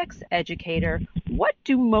a sex educator, what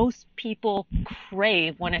do most people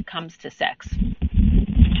crave when it comes to sex?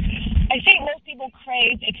 I think most people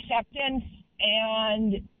crave acceptance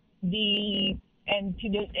and to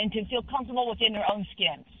feel comfortable within their own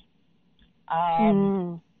skins.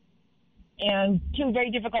 And two very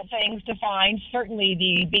difficult things to find. Certainly,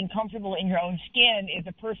 the being comfortable in your own skin is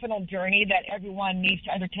a personal journey that everyone needs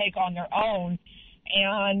to undertake on their own.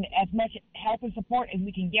 And as much help and support as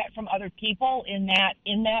we can get from other people in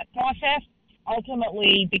that process,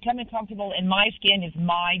 ultimately becoming comfortable in my skin is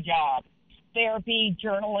my job. Therapy,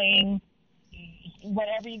 journaling,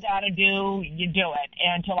 whatever you got to do, you do it.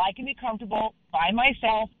 And until I can be comfortable by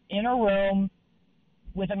myself in a room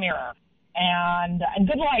with a mirror and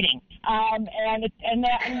good lighting.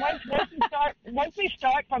 Once we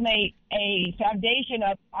start from a foundation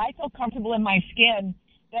of I feel comfortable in my skin,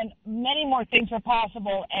 then many more things are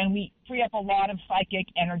possible, and we free up a lot of psychic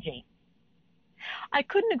energy. I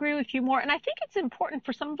couldn't agree with you more, and I think it's important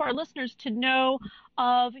for some of our listeners to know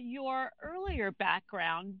of your earlier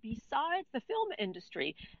background besides the film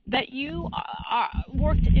industry, that you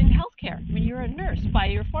worked in healthcare. I mean, you're a nurse by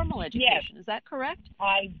your formal education. Yes. Is that correct?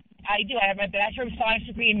 I do. I have my Bachelor of Science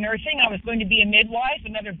degree in nursing. I was going to be a midwife,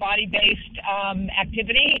 another body-based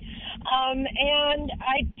activity. And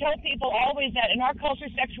I tell people always that in our culture,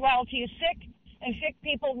 sexuality is sick, and sick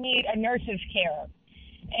people need a nurse's care.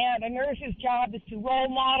 And a nurse's job is to role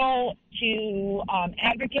model, to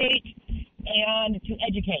advocate, and to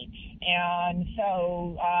educate. And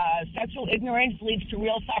so sexual ignorance leads to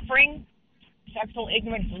real suffering. Sexual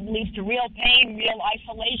ignorance leads to real pain, real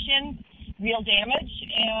isolation, real damage.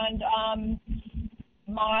 And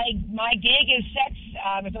my gig is sex.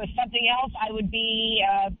 If it was something else, I would be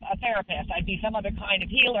a therapist. I'd be some other kind of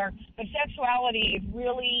healer. But sexuality is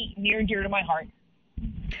really near and dear to my heart.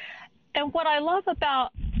 And what I love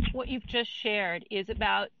about what you've just shared is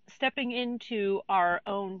about stepping into our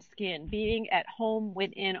own skin, being at home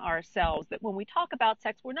within ourselves, that when we talk about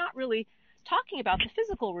sex, we're not really talking about the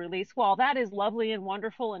physical release. While that is lovely and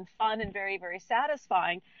wonderful and fun and very, very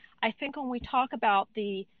satisfying, I think when we talk about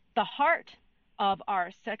the heart of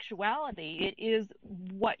our sexuality, it is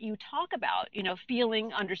what you talk about,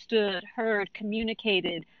 feeling understood, heard,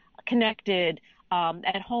 communicated, connected,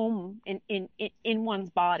 at home in one's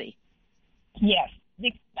body. Yes.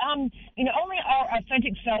 Only our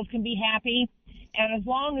authentic selves can be happy, and as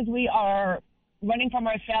long as we are running from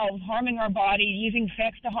ourselves, harming our body, using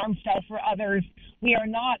sex to harm self for others, we are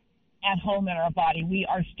not at home in our body. We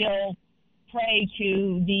are still prey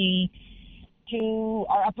to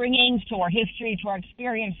our upbringings, to our history, to our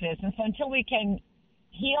experiences. And so until we can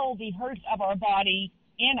heal the hurts of our body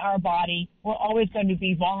in our body, we're always going to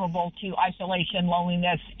be vulnerable to isolation,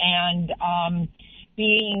 loneliness, and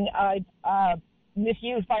being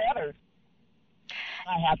misused by others.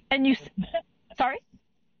 Sorry?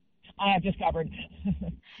 I have discovered.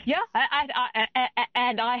 Yeah,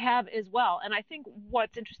 I have as well. And I think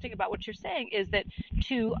what's interesting about what you're saying is that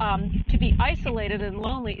to be isolated and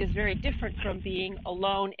lonely is very different from being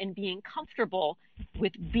alone and being comfortable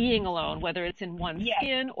with being alone, whether it's in one's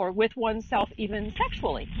skin or with oneself, even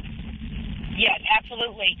sexually. Yes,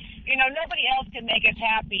 absolutely. Nobody else can make us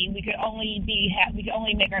happy. We could only we can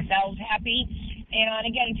only make ourselves happy. And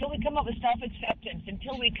again, until we come up with self-acceptance,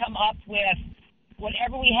 until we come up with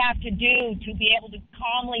whatever we have to do to be able to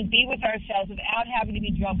calmly be with ourselves without having to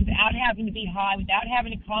be drunk, without having to be high, without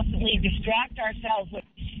having to constantly distract ourselves with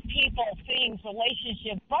people, things,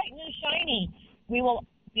 relationships, bright, new, shiny, we will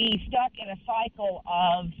be stuck in a cycle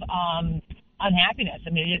of unhappiness. I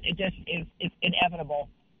mean, it just is inevitable.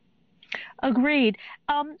 Agreed.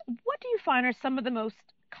 What do you find are some of the most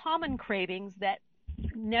common cravings that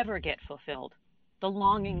never get fulfilled, the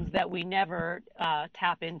longings that we never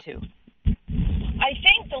tap into? I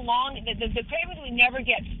think the cravings we never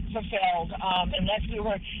get fulfilled unless we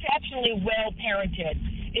were exceptionally well parented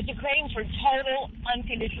is the craving for total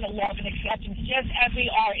unconditional love and acceptance, just as we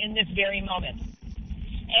are in this very moment.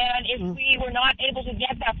 And if we were not able to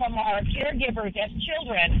get that from our caregivers as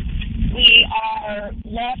children, we are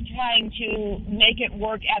left trying to make it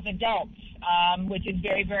work as adults, which is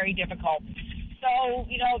very, very difficult. So,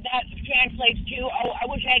 that translates to, oh, I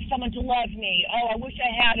wish I had someone to love me. Oh, I wish I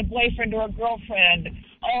had a boyfriend or a girlfriend.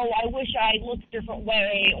 Oh, I wish I looked a different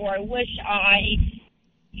way, or I wish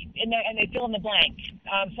and they fill in the blank.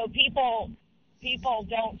 So people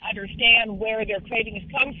don't understand where their cravings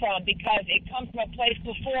come from, because it comes from a place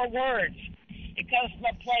before words. It comes from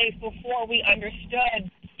a place before we understood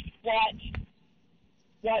what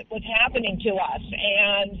was happening to us.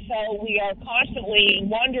 And so we are constantly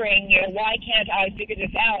wondering, why can't I figure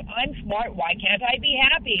this out? I'm smart. Why can't I be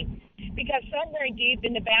happy? Because somewhere deep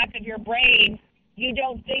in the back of your brain, you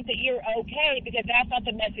don't think that you're okay, because that's not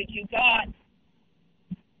the message you got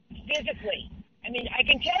physically. I mean, I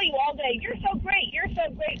can tell you all day, you're so great,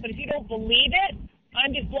 but if you don't believe it,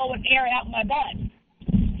 I'm just blowing air out my butt.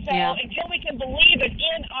 So until we can believe it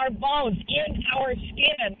in our bones, in our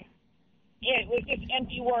skin, it was just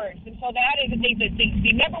empty words. And so that is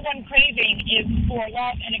the number one craving is for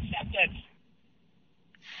love and acceptance.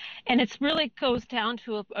 And it's really goes down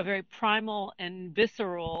to a very primal and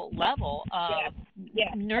visceral level of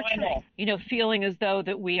nurturing, primal. Feeling as though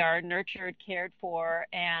that we are nurtured, cared for,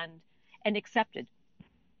 and accepted.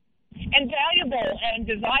 And valuable and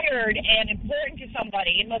desired and important to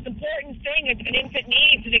somebody. And the most important thing is an infant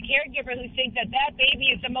needs is a caregiver who thinks that baby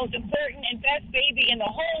is the most important and best baby in the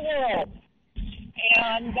whole world.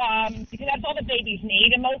 And because that's all the babies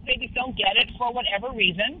need, and most babies don't get it for whatever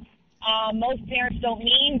reason. Most parents don't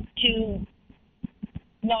mean to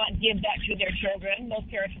not give that to their children. Most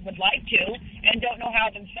parents would like to and don't know how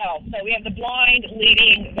themselves. So we have the blind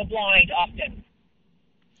leading the blind often.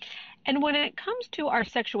 And when it comes to our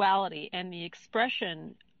sexuality and the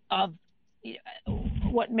expression of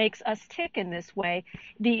what makes us tick in this way,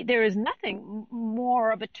 there is nothing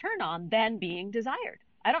more of a turn on than being desired.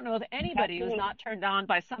 I don't know of anybody who's not turned on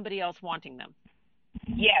by somebody else wanting them.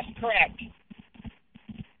 Yes, correct.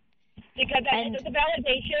 Because it's a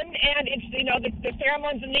validation, and it's, the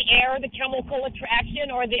pheromones in the air, the chemical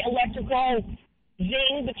attraction, or the electrical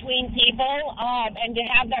zing between people, and to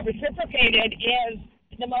have that reciprocated is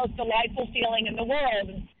the most delightful feeling in the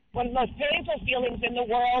world. One of the most painful feelings in the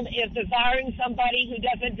world is desiring somebody who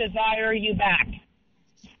doesn't desire you back.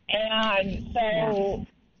 And so,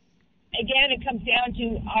 again, it comes down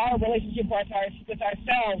to our relationship with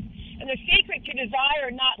ourselves. And the secret to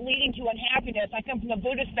desire not leading to unhappiness, I come from a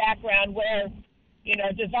Buddhist background where,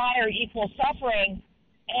 desire equals suffering.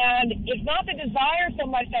 And it's not the desire so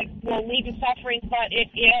much that will lead to suffering, but it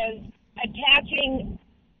is attaching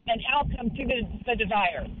an outcome to the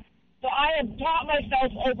desire. So I have taught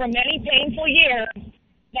myself over many painful years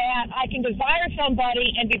that I can desire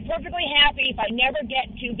somebody and be perfectly happy if I never get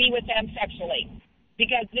to be with them sexually.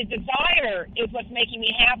 Because the desire is what's making me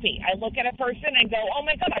happy. I look at a person and go, oh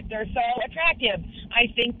my God, they're so attractive.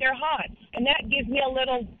 I think they're hot. And that gives me a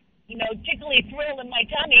little, tickly thrill in my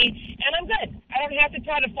tummy, and I'm good. I don't have to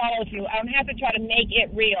try to follow through. I don't have to try to make it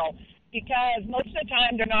real. Because most of the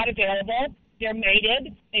time they're not available. They're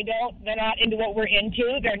mated. They're not into what we're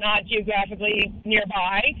into. They're not geographically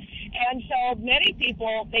nearby. And so many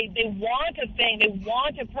people, they want a thing, they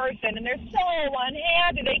want a person, and they're so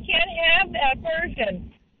unhappy. They can't have that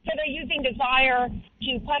person. So they're using desire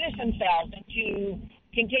to punish themselves and to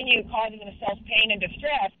continue causing themselves pain and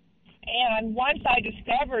distress. And once I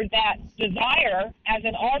discovered that desire, as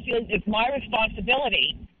in all fields, is my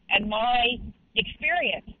responsibility and my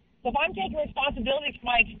experience. So if I'm taking responsibility for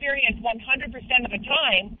my experience 100% of the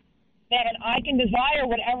time, then I can desire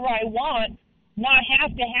whatever I want, not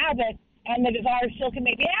have to have it, and the desire still can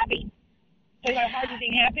make me happy. So my heart is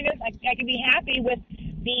being happiness. I can be happy with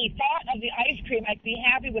the thought of the ice cream. I can be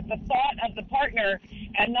happy with the thought of the partner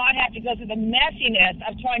and not have to go through the messiness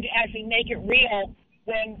of trying to actually make it real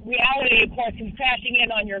when reality, of course, comes crashing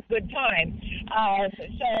in on your good time.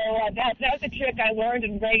 That's a trick I learned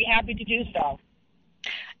and very happy to do so.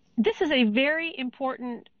 This is a very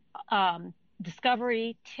important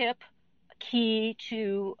discovery tip, key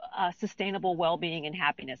to sustainable well-being and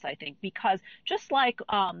happiness, I think, because just like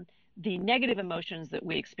the negative emotions that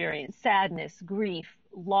we experience, sadness, grief,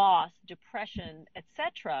 loss, depression,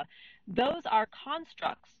 etc., those are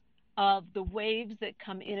constructs of the waves that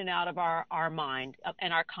come in and out of our mind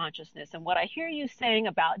and our consciousness. And what I hear you saying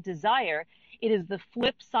about desire, it is the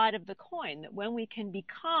flip side of the coin, that when we can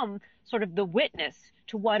become sort of the witness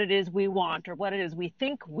to what it is we want or what it is we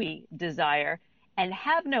think we desire and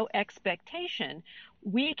have no expectation,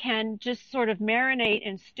 we can just sort of marinate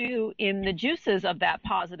and stew in the juices of that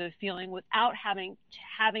positive feeling without having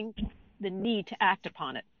the need to act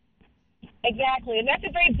upon it. Exactly, and that's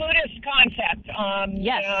a very Buddhist concept.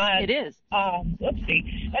 Yes, it is. That's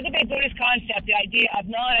a very Buddhist concept, the idea of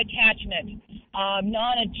non-attachment.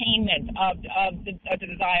 non-attainment of the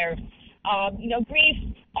desire. Grief,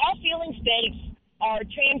 all feeling states are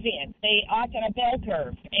transient. They act on a bell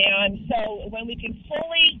curve. And so when we can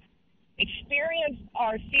fully experience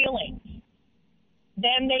our feelings,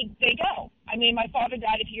 then they go. I mean, my father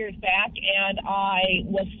died a few years back, and I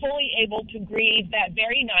was fully able to grieve that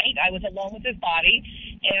very night. I was alone with his body,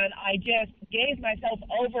 and I just gave myself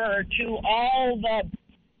over to all the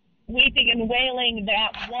weeping and wailing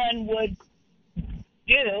that one would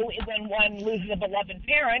do when one loses a beloved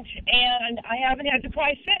parent. And I haven't had to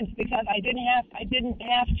cry since, because I didn't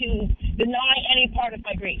have to deny any part of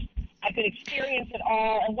my grief. I could experience it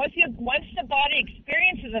all, and once the body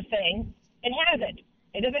experiences a thing, it has it.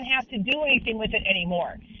 It doesn't have to do anything with it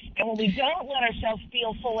anymore. And when we don't let ourselves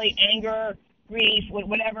feel fully anger, grief,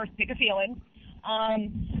 whatever, pick a feeling,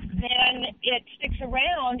 then it sticks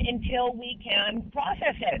around until we can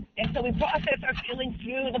process it. And so we process our feelings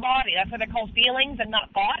through the body. That's what they're called, feelings and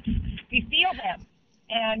not thoughts. We feel them.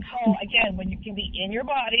 And so, again, when you can be in your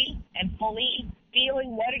body and fully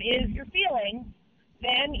feeling what it is you're feeling,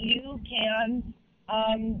 then you can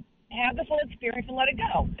have the full experience and let it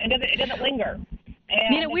go. And it doesn't linger.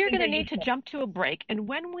 And Nina, we are going to need to jump to a break. And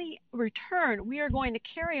when we return, we are going to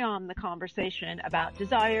carry on the conversation about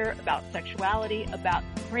desire, about sexuality, about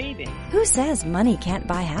craving. Who says money can't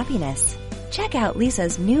buy happiness? Check out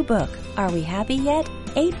Lisa's new book, Are We Happy Yet?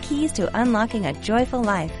 8 Keys to Unlocking a Joyful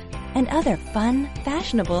Life, and other fun,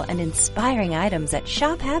 fashionable, and inspiring items at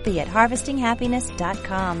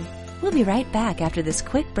shophappy@harvestinghappiness.com. We'll be right back after this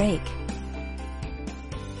quick break.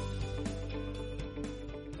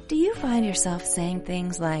 Do you find yourself saying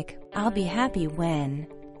things like, I'll be happy when,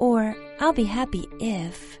 or I'll be happy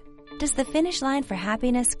if? Does the finish line for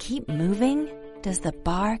happiness keep moving? Does the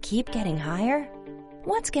bar keep getting higher?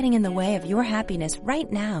 What's getting in the way of your happiness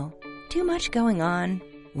right now? Too much going on?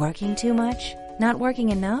 Working too much? Not working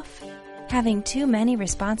enough? Having too many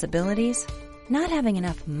responsibilities? Not having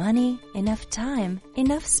enough money, enough time,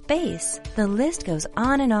 enough space? The list goes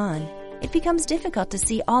on and on. It becomes difficult to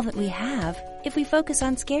see all that we have if we focus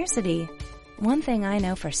on scarcity. One thing I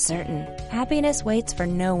know for certain, happiness waits for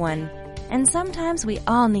no one, and sometimes we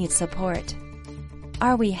all need support.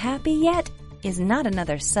 Are We Happy Yet? Is not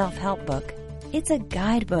another self-help book. It's a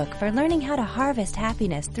guidebook for learning how to harvest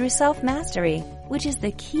happiness through self-mastery, which is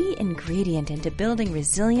the key ingredient into building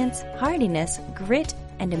resilience, hardiness, grit,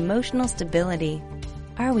 and emotional stability.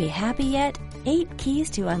 Are We Happy Yet? 8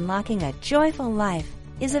 Keys to Unlocking a Joyful Life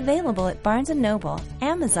is available at Barnes & Noble,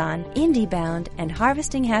 Amazon, IndieBound, and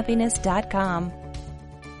HarvestingHappiness.com.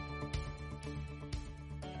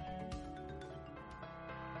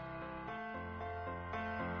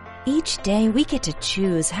 Each day we get to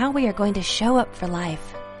choose how we are going to show up for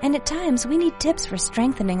life, and at times we need tips for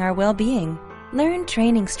strengthening our well-being. Learn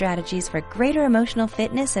training strategies for greater emotional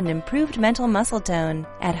fitness and improved mental muscle tone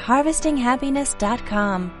at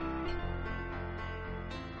HarvestingHappiness.com.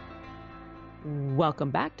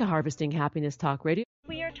 Welcome back to Harvesting Happiness Talk Radio.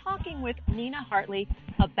 We are talking with Nina Hartley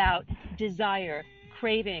about desire,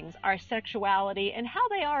 cravings, our sexuality, and how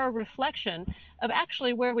they are a reflection of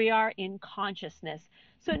actually where we are in consciousness.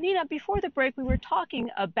 So, Nina, before the break, we were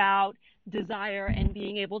talking about desire and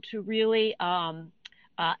being able to really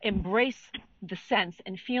embrace the sense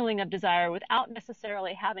and feeling of desire without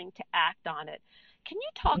necessarily having to act on it. Can you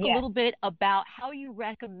talk a little bit about how you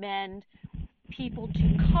recommend people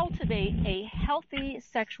to cultivate a healthy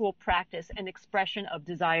sexual practice and expression of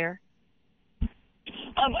desire?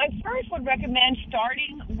 I first would recommend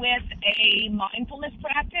starting with a mindfulness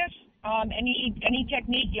practice. Any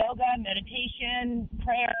technique, yoga, meditation,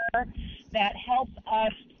 prayer, that helps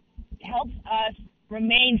us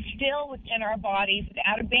remain still within our bodies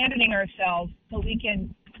without abandoning ourselves, so we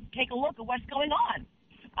can take a look at what's going on.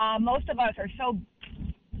 Most of us are so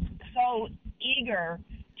eager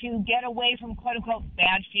to get away from quote-unquote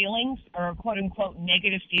bad feelings or quote-unquote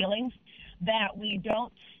negative feelings that we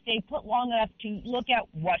don't stay put long enough to look at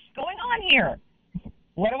what's going on here.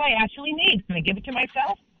 What do I actually need? Can I give it to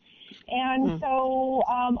myself? And so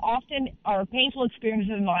often our painful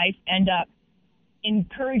experiences in life end up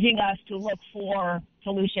encouraging us to look for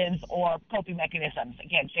solutions or coping mechanisms.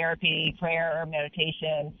 Again, therapy, prayer,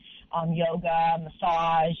 meditation, yoga,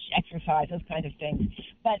 massage, exercise, those kinds of things.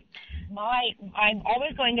 But I'm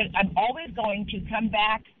always going to come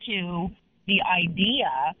back to the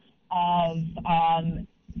idea of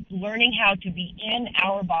learning how to be in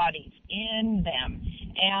our bodies, in them.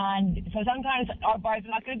 And so sometimes our bodies are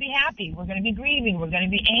not going to be happy. We're going to be grieving. We're going to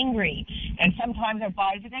be angry. And sometimes our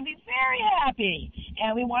bodies are going to be very happy.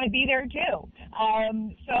 And we want to be there too.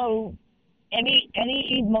 So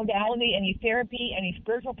any modality, any therapy, any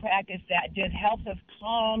spiritual practice that just helps us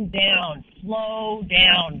calm down, slow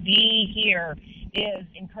down, be here is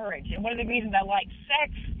encouraged. And one of the reasons I like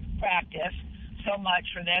sex practice so much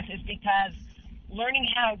for this is because learning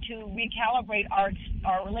how to recalibrate our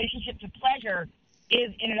relationship to pleasure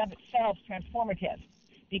is in and of itself transformative.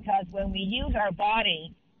 Because when we use our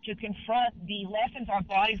body to confront the lessons our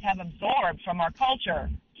bodies have absorbed from our culture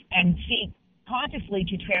and seek consciously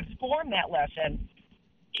to transform that lesson,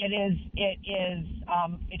 it's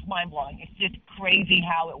mind-blowing. It's just crazy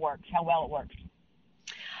how it works, how well it works.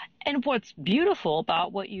 And what's beautiful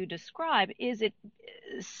about what you describe is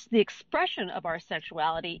the expression of our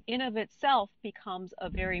sexuality in of itself becomes a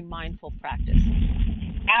very mindful practice.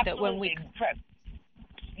 Absolutely. That when we,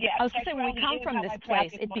 I was going to say, when we come from this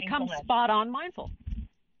place, it becomes spot on mindful.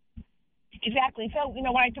 Exactly. So, when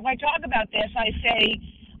I talk about this, I say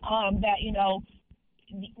that,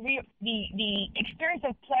 the experience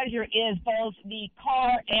of pleasure is both the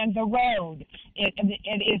car and the road. It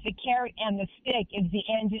is the carrot and the stick. It's the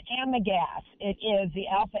engine and the gas. It is the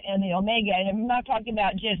alpha and the omega. And I'm not talking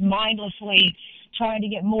about just mindlessly trying to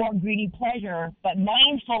get more greedy pleasure, but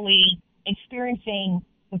mindfully experiencing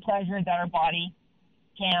the pleasure that our body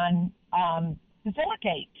can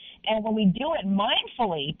facilitate. And when we do it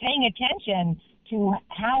mindfully, paying attention to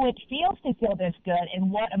how it feels to feel this good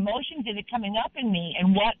and what emotions is it coming up in me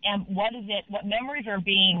and what memories are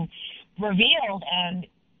being revealed, and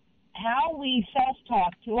how we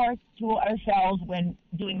self-talk to ourselves when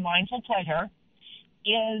doing mindful pleasure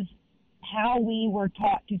is how we were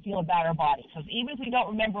taught to feel about our bodies. So even if we don't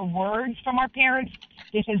remember words from our parents,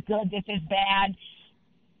 this is good, this is bad,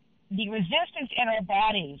 the resistance in our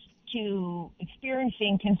bodies to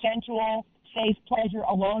experiencing consensual, safe pleasure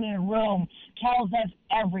alone in a room tells us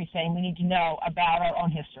everything we need to know about our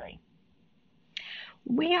own history.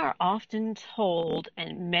 We are often told,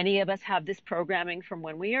 and many of us have this programming from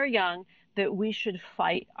when we are young, that we should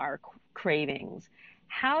fight our cravings.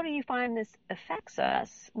 How do you find this affects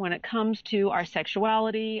us when it comes to our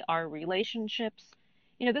sexuality, our relationships?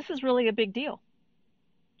 This is really a big deal.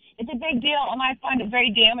 It's a big deal, and I find it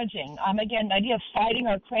very damaging. Again, the idea of fighting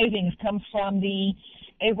our cravings comes from the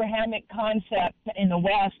Abrahamic concept in the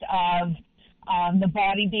West of the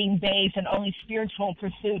body being base and only spiritual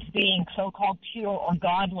pursuits being so-called pure or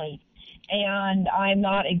godly. And I'm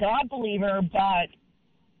not a God believer, but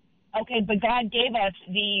God gave us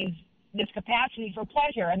this capacity for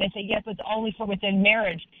pleasure, and they say, yes, it's only for within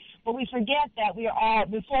marriage. But we forget that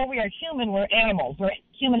before we are human, we're animals. We're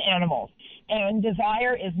human animals. And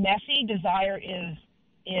desire is messy. Desire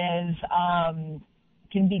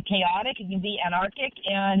can be chaotic. It can be anarchic.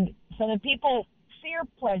 And so the people fear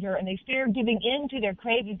pleasure and they fear giving in to their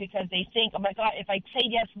cravings because they think, oh my God, if I say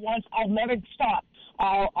yes once, I'll never stop.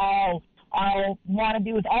 I'll want to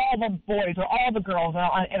be with all the boys or all the girls,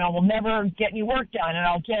 and I will never get any work done, and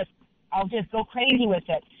I'll just go crazy with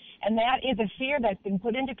it. And that is a fear that's been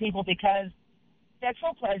put into people because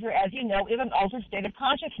sexual pleasure, as you know, is an altered state of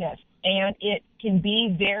consciousness, and it can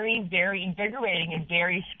be very, very invigorating and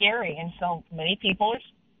very scary. And so many people are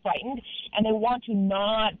frightened, and they want to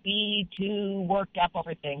not be too worked up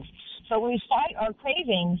over things. So when we fight our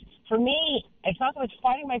cravings, for me, it's not so much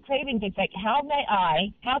fighting my cravings. It's like, how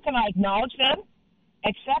can I acknowledge them,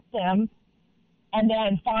 accept them, and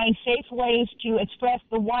then find safe ways to express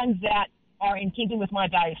the ones that are in keeping with my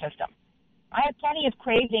value system. I have plenty of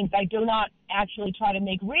cravings I do not actually try to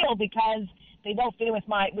make real because they don't fit with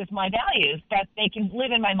my values, but they can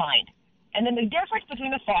live in my mind. And then the difference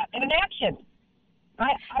between a thought and an action.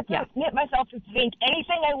 I permit myself to think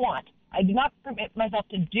anything I want. I do not permit myself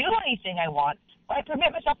to do anything I want, but I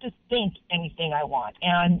permit myself to think anything I want.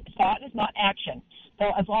 And thought is not action.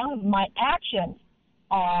 So as long as my actions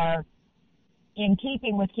are in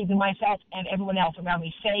keeping with keeping myself and everyone else around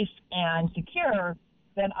me safe and secure,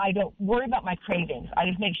 then I don't worry about my cravings. I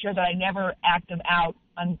just make sure that I never act them out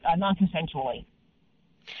non-consensually.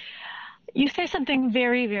 You say something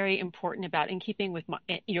very, very important about in keeping with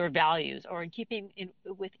your values, or in keeping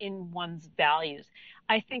within one's values.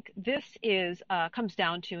 I think this comes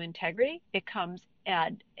down to integrity. It comes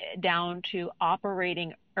down to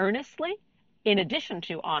operating earnestly in addition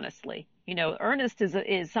to honestly. Earnest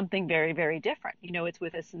is something very, very different. It's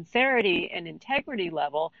with a sincerity and integrity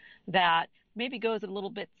level that maybe goes a little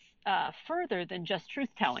bit further than just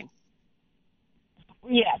truth-telling.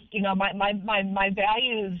 Yes, my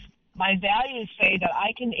values say that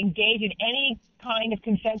I can engage in any kind of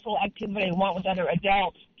consensual activity I want with other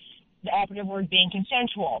adults, the operative word being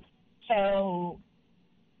consensual. So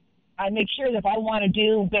I make sure that if I want to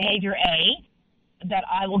do behavior A, that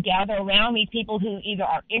I will gather around me people who either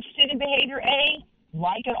are interested in behavior A,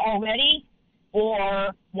 like it already,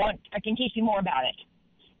 or I can teach you more about it.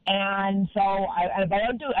 And so I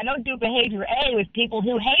don't do behavior A with people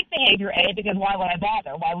who hate behavior A, because why would I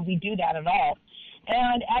bother? Why would we do that at all?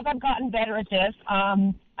 And as I've gotten better at this,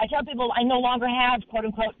 I tell people I no longer have, quote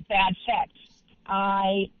unquote, bad sex.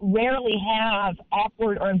 I rarely have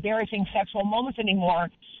awkward or embarrassing sexual moments anymore,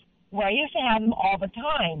 where I used to have them all the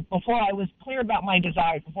time before I was clear about my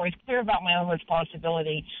desires, before I was clear about my own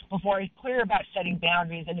responsibility, before I was clear about setting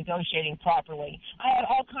boundaries and negotiating properly. I had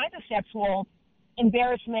all kinds of sexual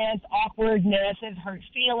embarrassments, awkwardnesses, hurt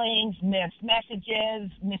feelings, missed messages,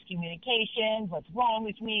 miscommunication, what's wrong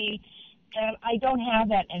with me, and I don't have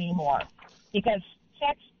that anymore, because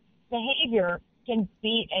sex behavior can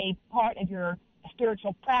be a part of your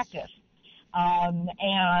spiritual practice.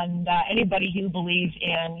 Anybody who believes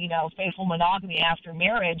in, faithful monogamy after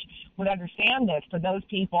marriage would understand this. For those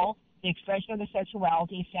people, the expression of the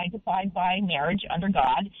sexuality is sanctified by marriage under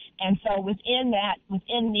God. And so within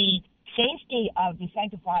the safety of the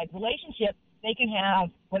sanctified relationship, they can have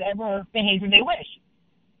whatever behavior they wish,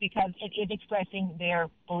 because it is expressing their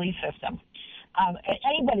belief system.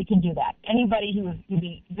 Anybody can do that. Anybody who is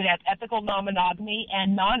good at ethical non-monogamy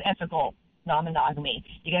and non-ethical non-monogamy.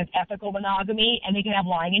 You can have ethical monogamy, and they can have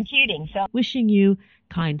lying and cheating. So, wishing you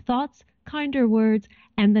kind thoughts, kinder words,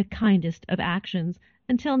 and the kindest of actions.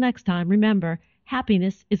 Until next time, remember,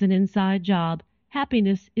 happiness is an inside job.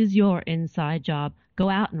 Happiness is your inside job. Go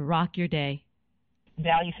out and rock your day.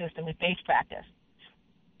 Value system is based practice,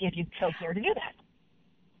 if you so care to do that.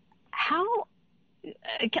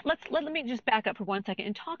 Let me just back up for 1 second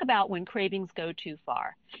and talk about when cravings go too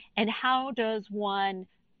far, and how does one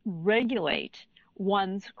regulate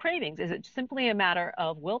one's cravings? Is it simply a matter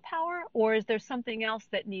of willpower, or is there something else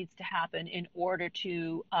that needs to happen in order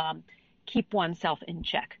to keep oneself in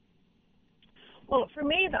check? Well, for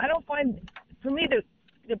me,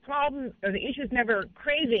 the problem or the issue is never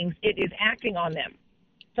cravings, it is acting on them.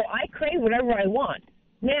 So I crave whatever I want.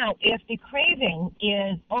 Now, if the craving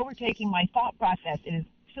is overtaking my thought process, it is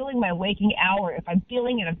filling my waking hour, if I'm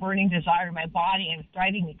feeling a burning desire in my body and it's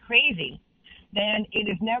driving me crazy, then it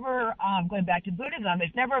is never, going back to Buddhism,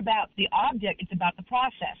 it's never about the object, it's about the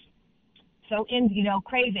process. So in,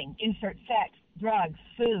 craving, insert sex, drugs,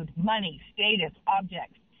 food, money, status,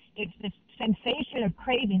 objects. It's the sensation of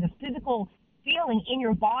craving, the physical feeling in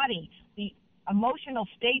your body, the emotional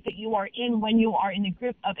state that you are in when you are in the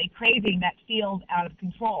grip of a craving that feels out of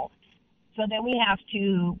control. So then we have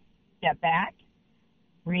to step back,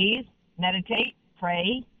 breathe, meditate,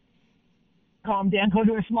 pray, calm down, go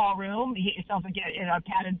to a small room, hit yourself again in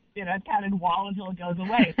a padded wall until it goes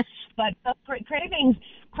away. But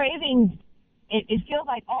cravings, it feels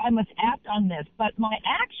like, I must act on this, but my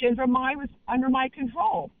actions are under my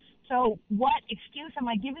control. So what excuse am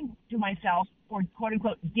I giving to myself for, quote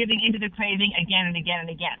unquote, giving into the craving again and again and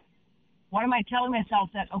again? What am I telling myself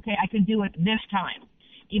that, okay, I can do it this time,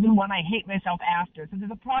 even when I hate myself after? So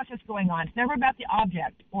there's a process going on. It's never about the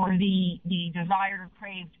object or the desired or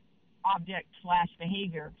craved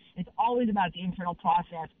object/behavior. It's always about the internal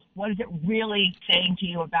process. What is it really saying to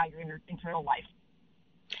you about your internal life?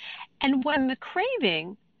 And when the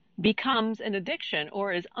craving becomes an addiction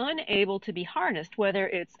or is unable to be harnessed, whether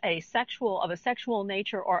it's of a sexual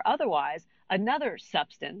nature or otherwise, another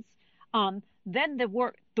substance, then the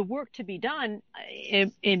work to be done,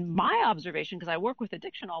 in my observation, because I work with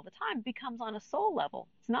addiction all the time, becomes on a soul level.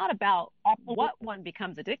 It's not about what one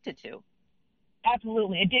becomes addicted to.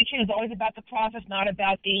 Absolutely. Addiction is always about the process, not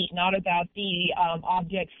about the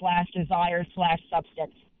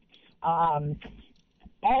object/desire/substance.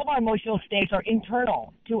 All of our emotional states are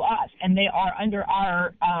internal to us, and they are under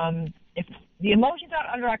our, if the emotions are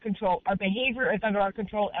under our control, our behavior is under our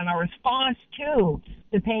control, and our response to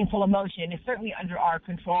the painful emotion is certainly under our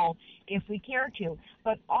control if we care to.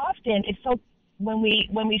 But often, it's so, when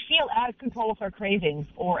we feel out of control with our cravings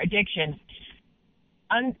or addictions,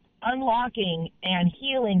 unlocking and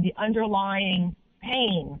healing the underlying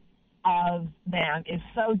pain of them is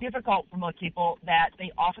so difficult for most people that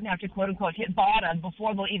they often have to, quote unquote, hit bottom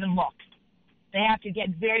before they'll even look. They have to get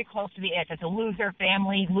very close to the edge. They have to lose their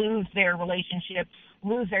family, lose their relationship,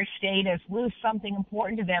 lose their status, lose something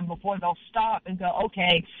important to them before they'll stop and go,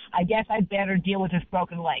 okay, I guess I better deal with this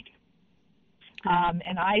broken leg.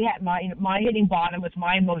 And I had my hitting bottom with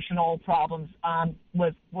my emotional problems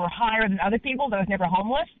were higher than other people. I was never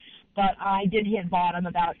homeless, but I did hit bottom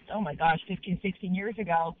about, 15, 16 years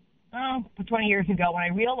ago. 20 years ago, when I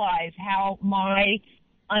realized how my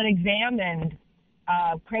unexamined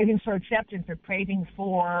craving for acceptance or craving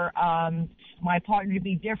for my partner to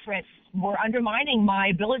be different were undermining my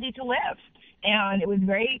ability to live. And it was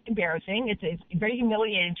very embarrassing. It's very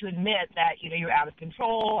humiliating to admit that you're out of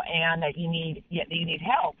control and that you need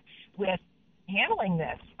help with handling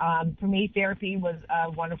this. For me, therapy was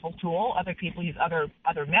a wonderful tool. Other people use other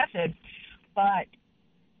methods, but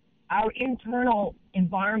our internal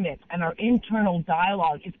environment and our internal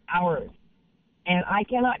dialogue is ours. And I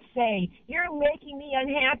cannot say, you're making me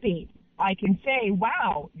unhappy. I can say,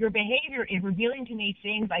 wow, your behavior is revealing to me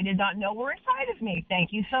things I did not know were inside of me.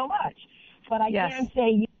 Thank you so much. But I can't say,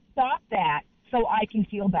 you stop that so I can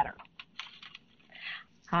feel better.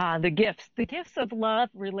 The gifts of love,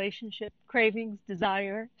 relationship, cravings,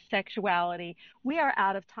 desire, sexuality. We are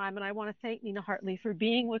out of time, and I want to thank Nina Hartley for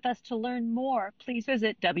being with us. To learn more, please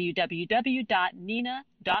visit www.nina.com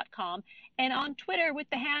and on Twitter with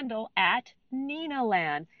the handle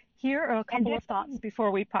 @NinaLand. Here are a couple of thoughts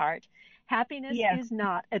before we part. Happiness is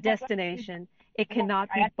not a destination. It cannot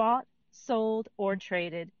be bought, sold, or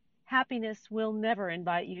traded. Happiness will never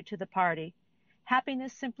invite you to the party.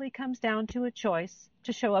 Happiness simply comes down to a choice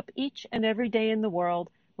to show up each and every day in the world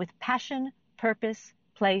with passion, purpose,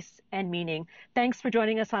 place, and meaning. Thanks for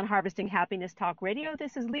joining us on Harvesting Happiness Talk Radio.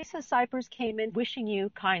 This is Lisa Cypers-Kamen wishing you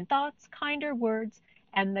kind thoughts, kinder words,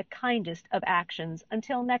 and the kindest of actions.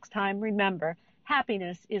 Until next time, remember,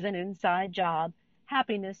 happiness is an inside job.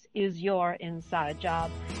 Happiness is your inside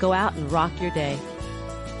job. Go out and rock your day.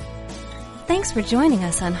 Thanks for joining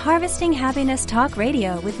us on Harvesting Happiness Talk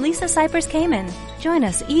Radio with Lisa Cypers-Kamen. Join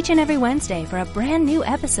us each and every Wednesday for a brand new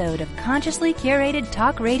episode of consciously curated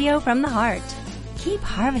talk radio from the heart. Keep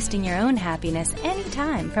harvesting your own happiness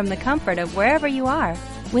anytime from the comfort of wherever you are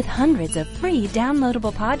with hundreds of free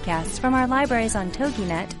downloadable podcasts from our libraries on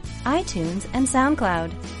TogiNet, iTunes, and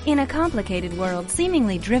SoundCloud. In a complicated world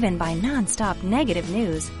seemingly driven by non-stop negative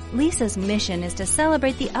news, Lisa's mission is to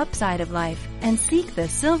celebrate the upside of life and seek the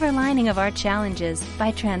silver lining of our challenges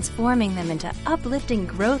by transforming them into uplifting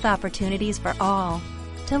growth opportunities for all.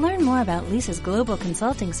 To learn more about Lisa's global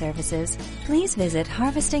consulting services, please visit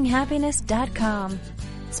harvestinghappiness.com.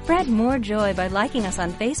 Spread more joy by liking us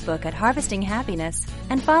on Facebook at Harvesting Happiness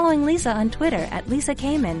and following Lisa on Twitter at Lisa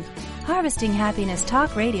Kamen. Harvesting Happiness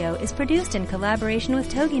Talk Radio is produced in collaboration with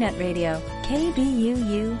TogiNet Radio,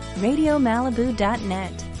 KBUU,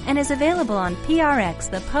 RadioMalibu.net, and is available on PRX,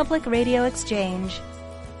 the Public Radio Exchange.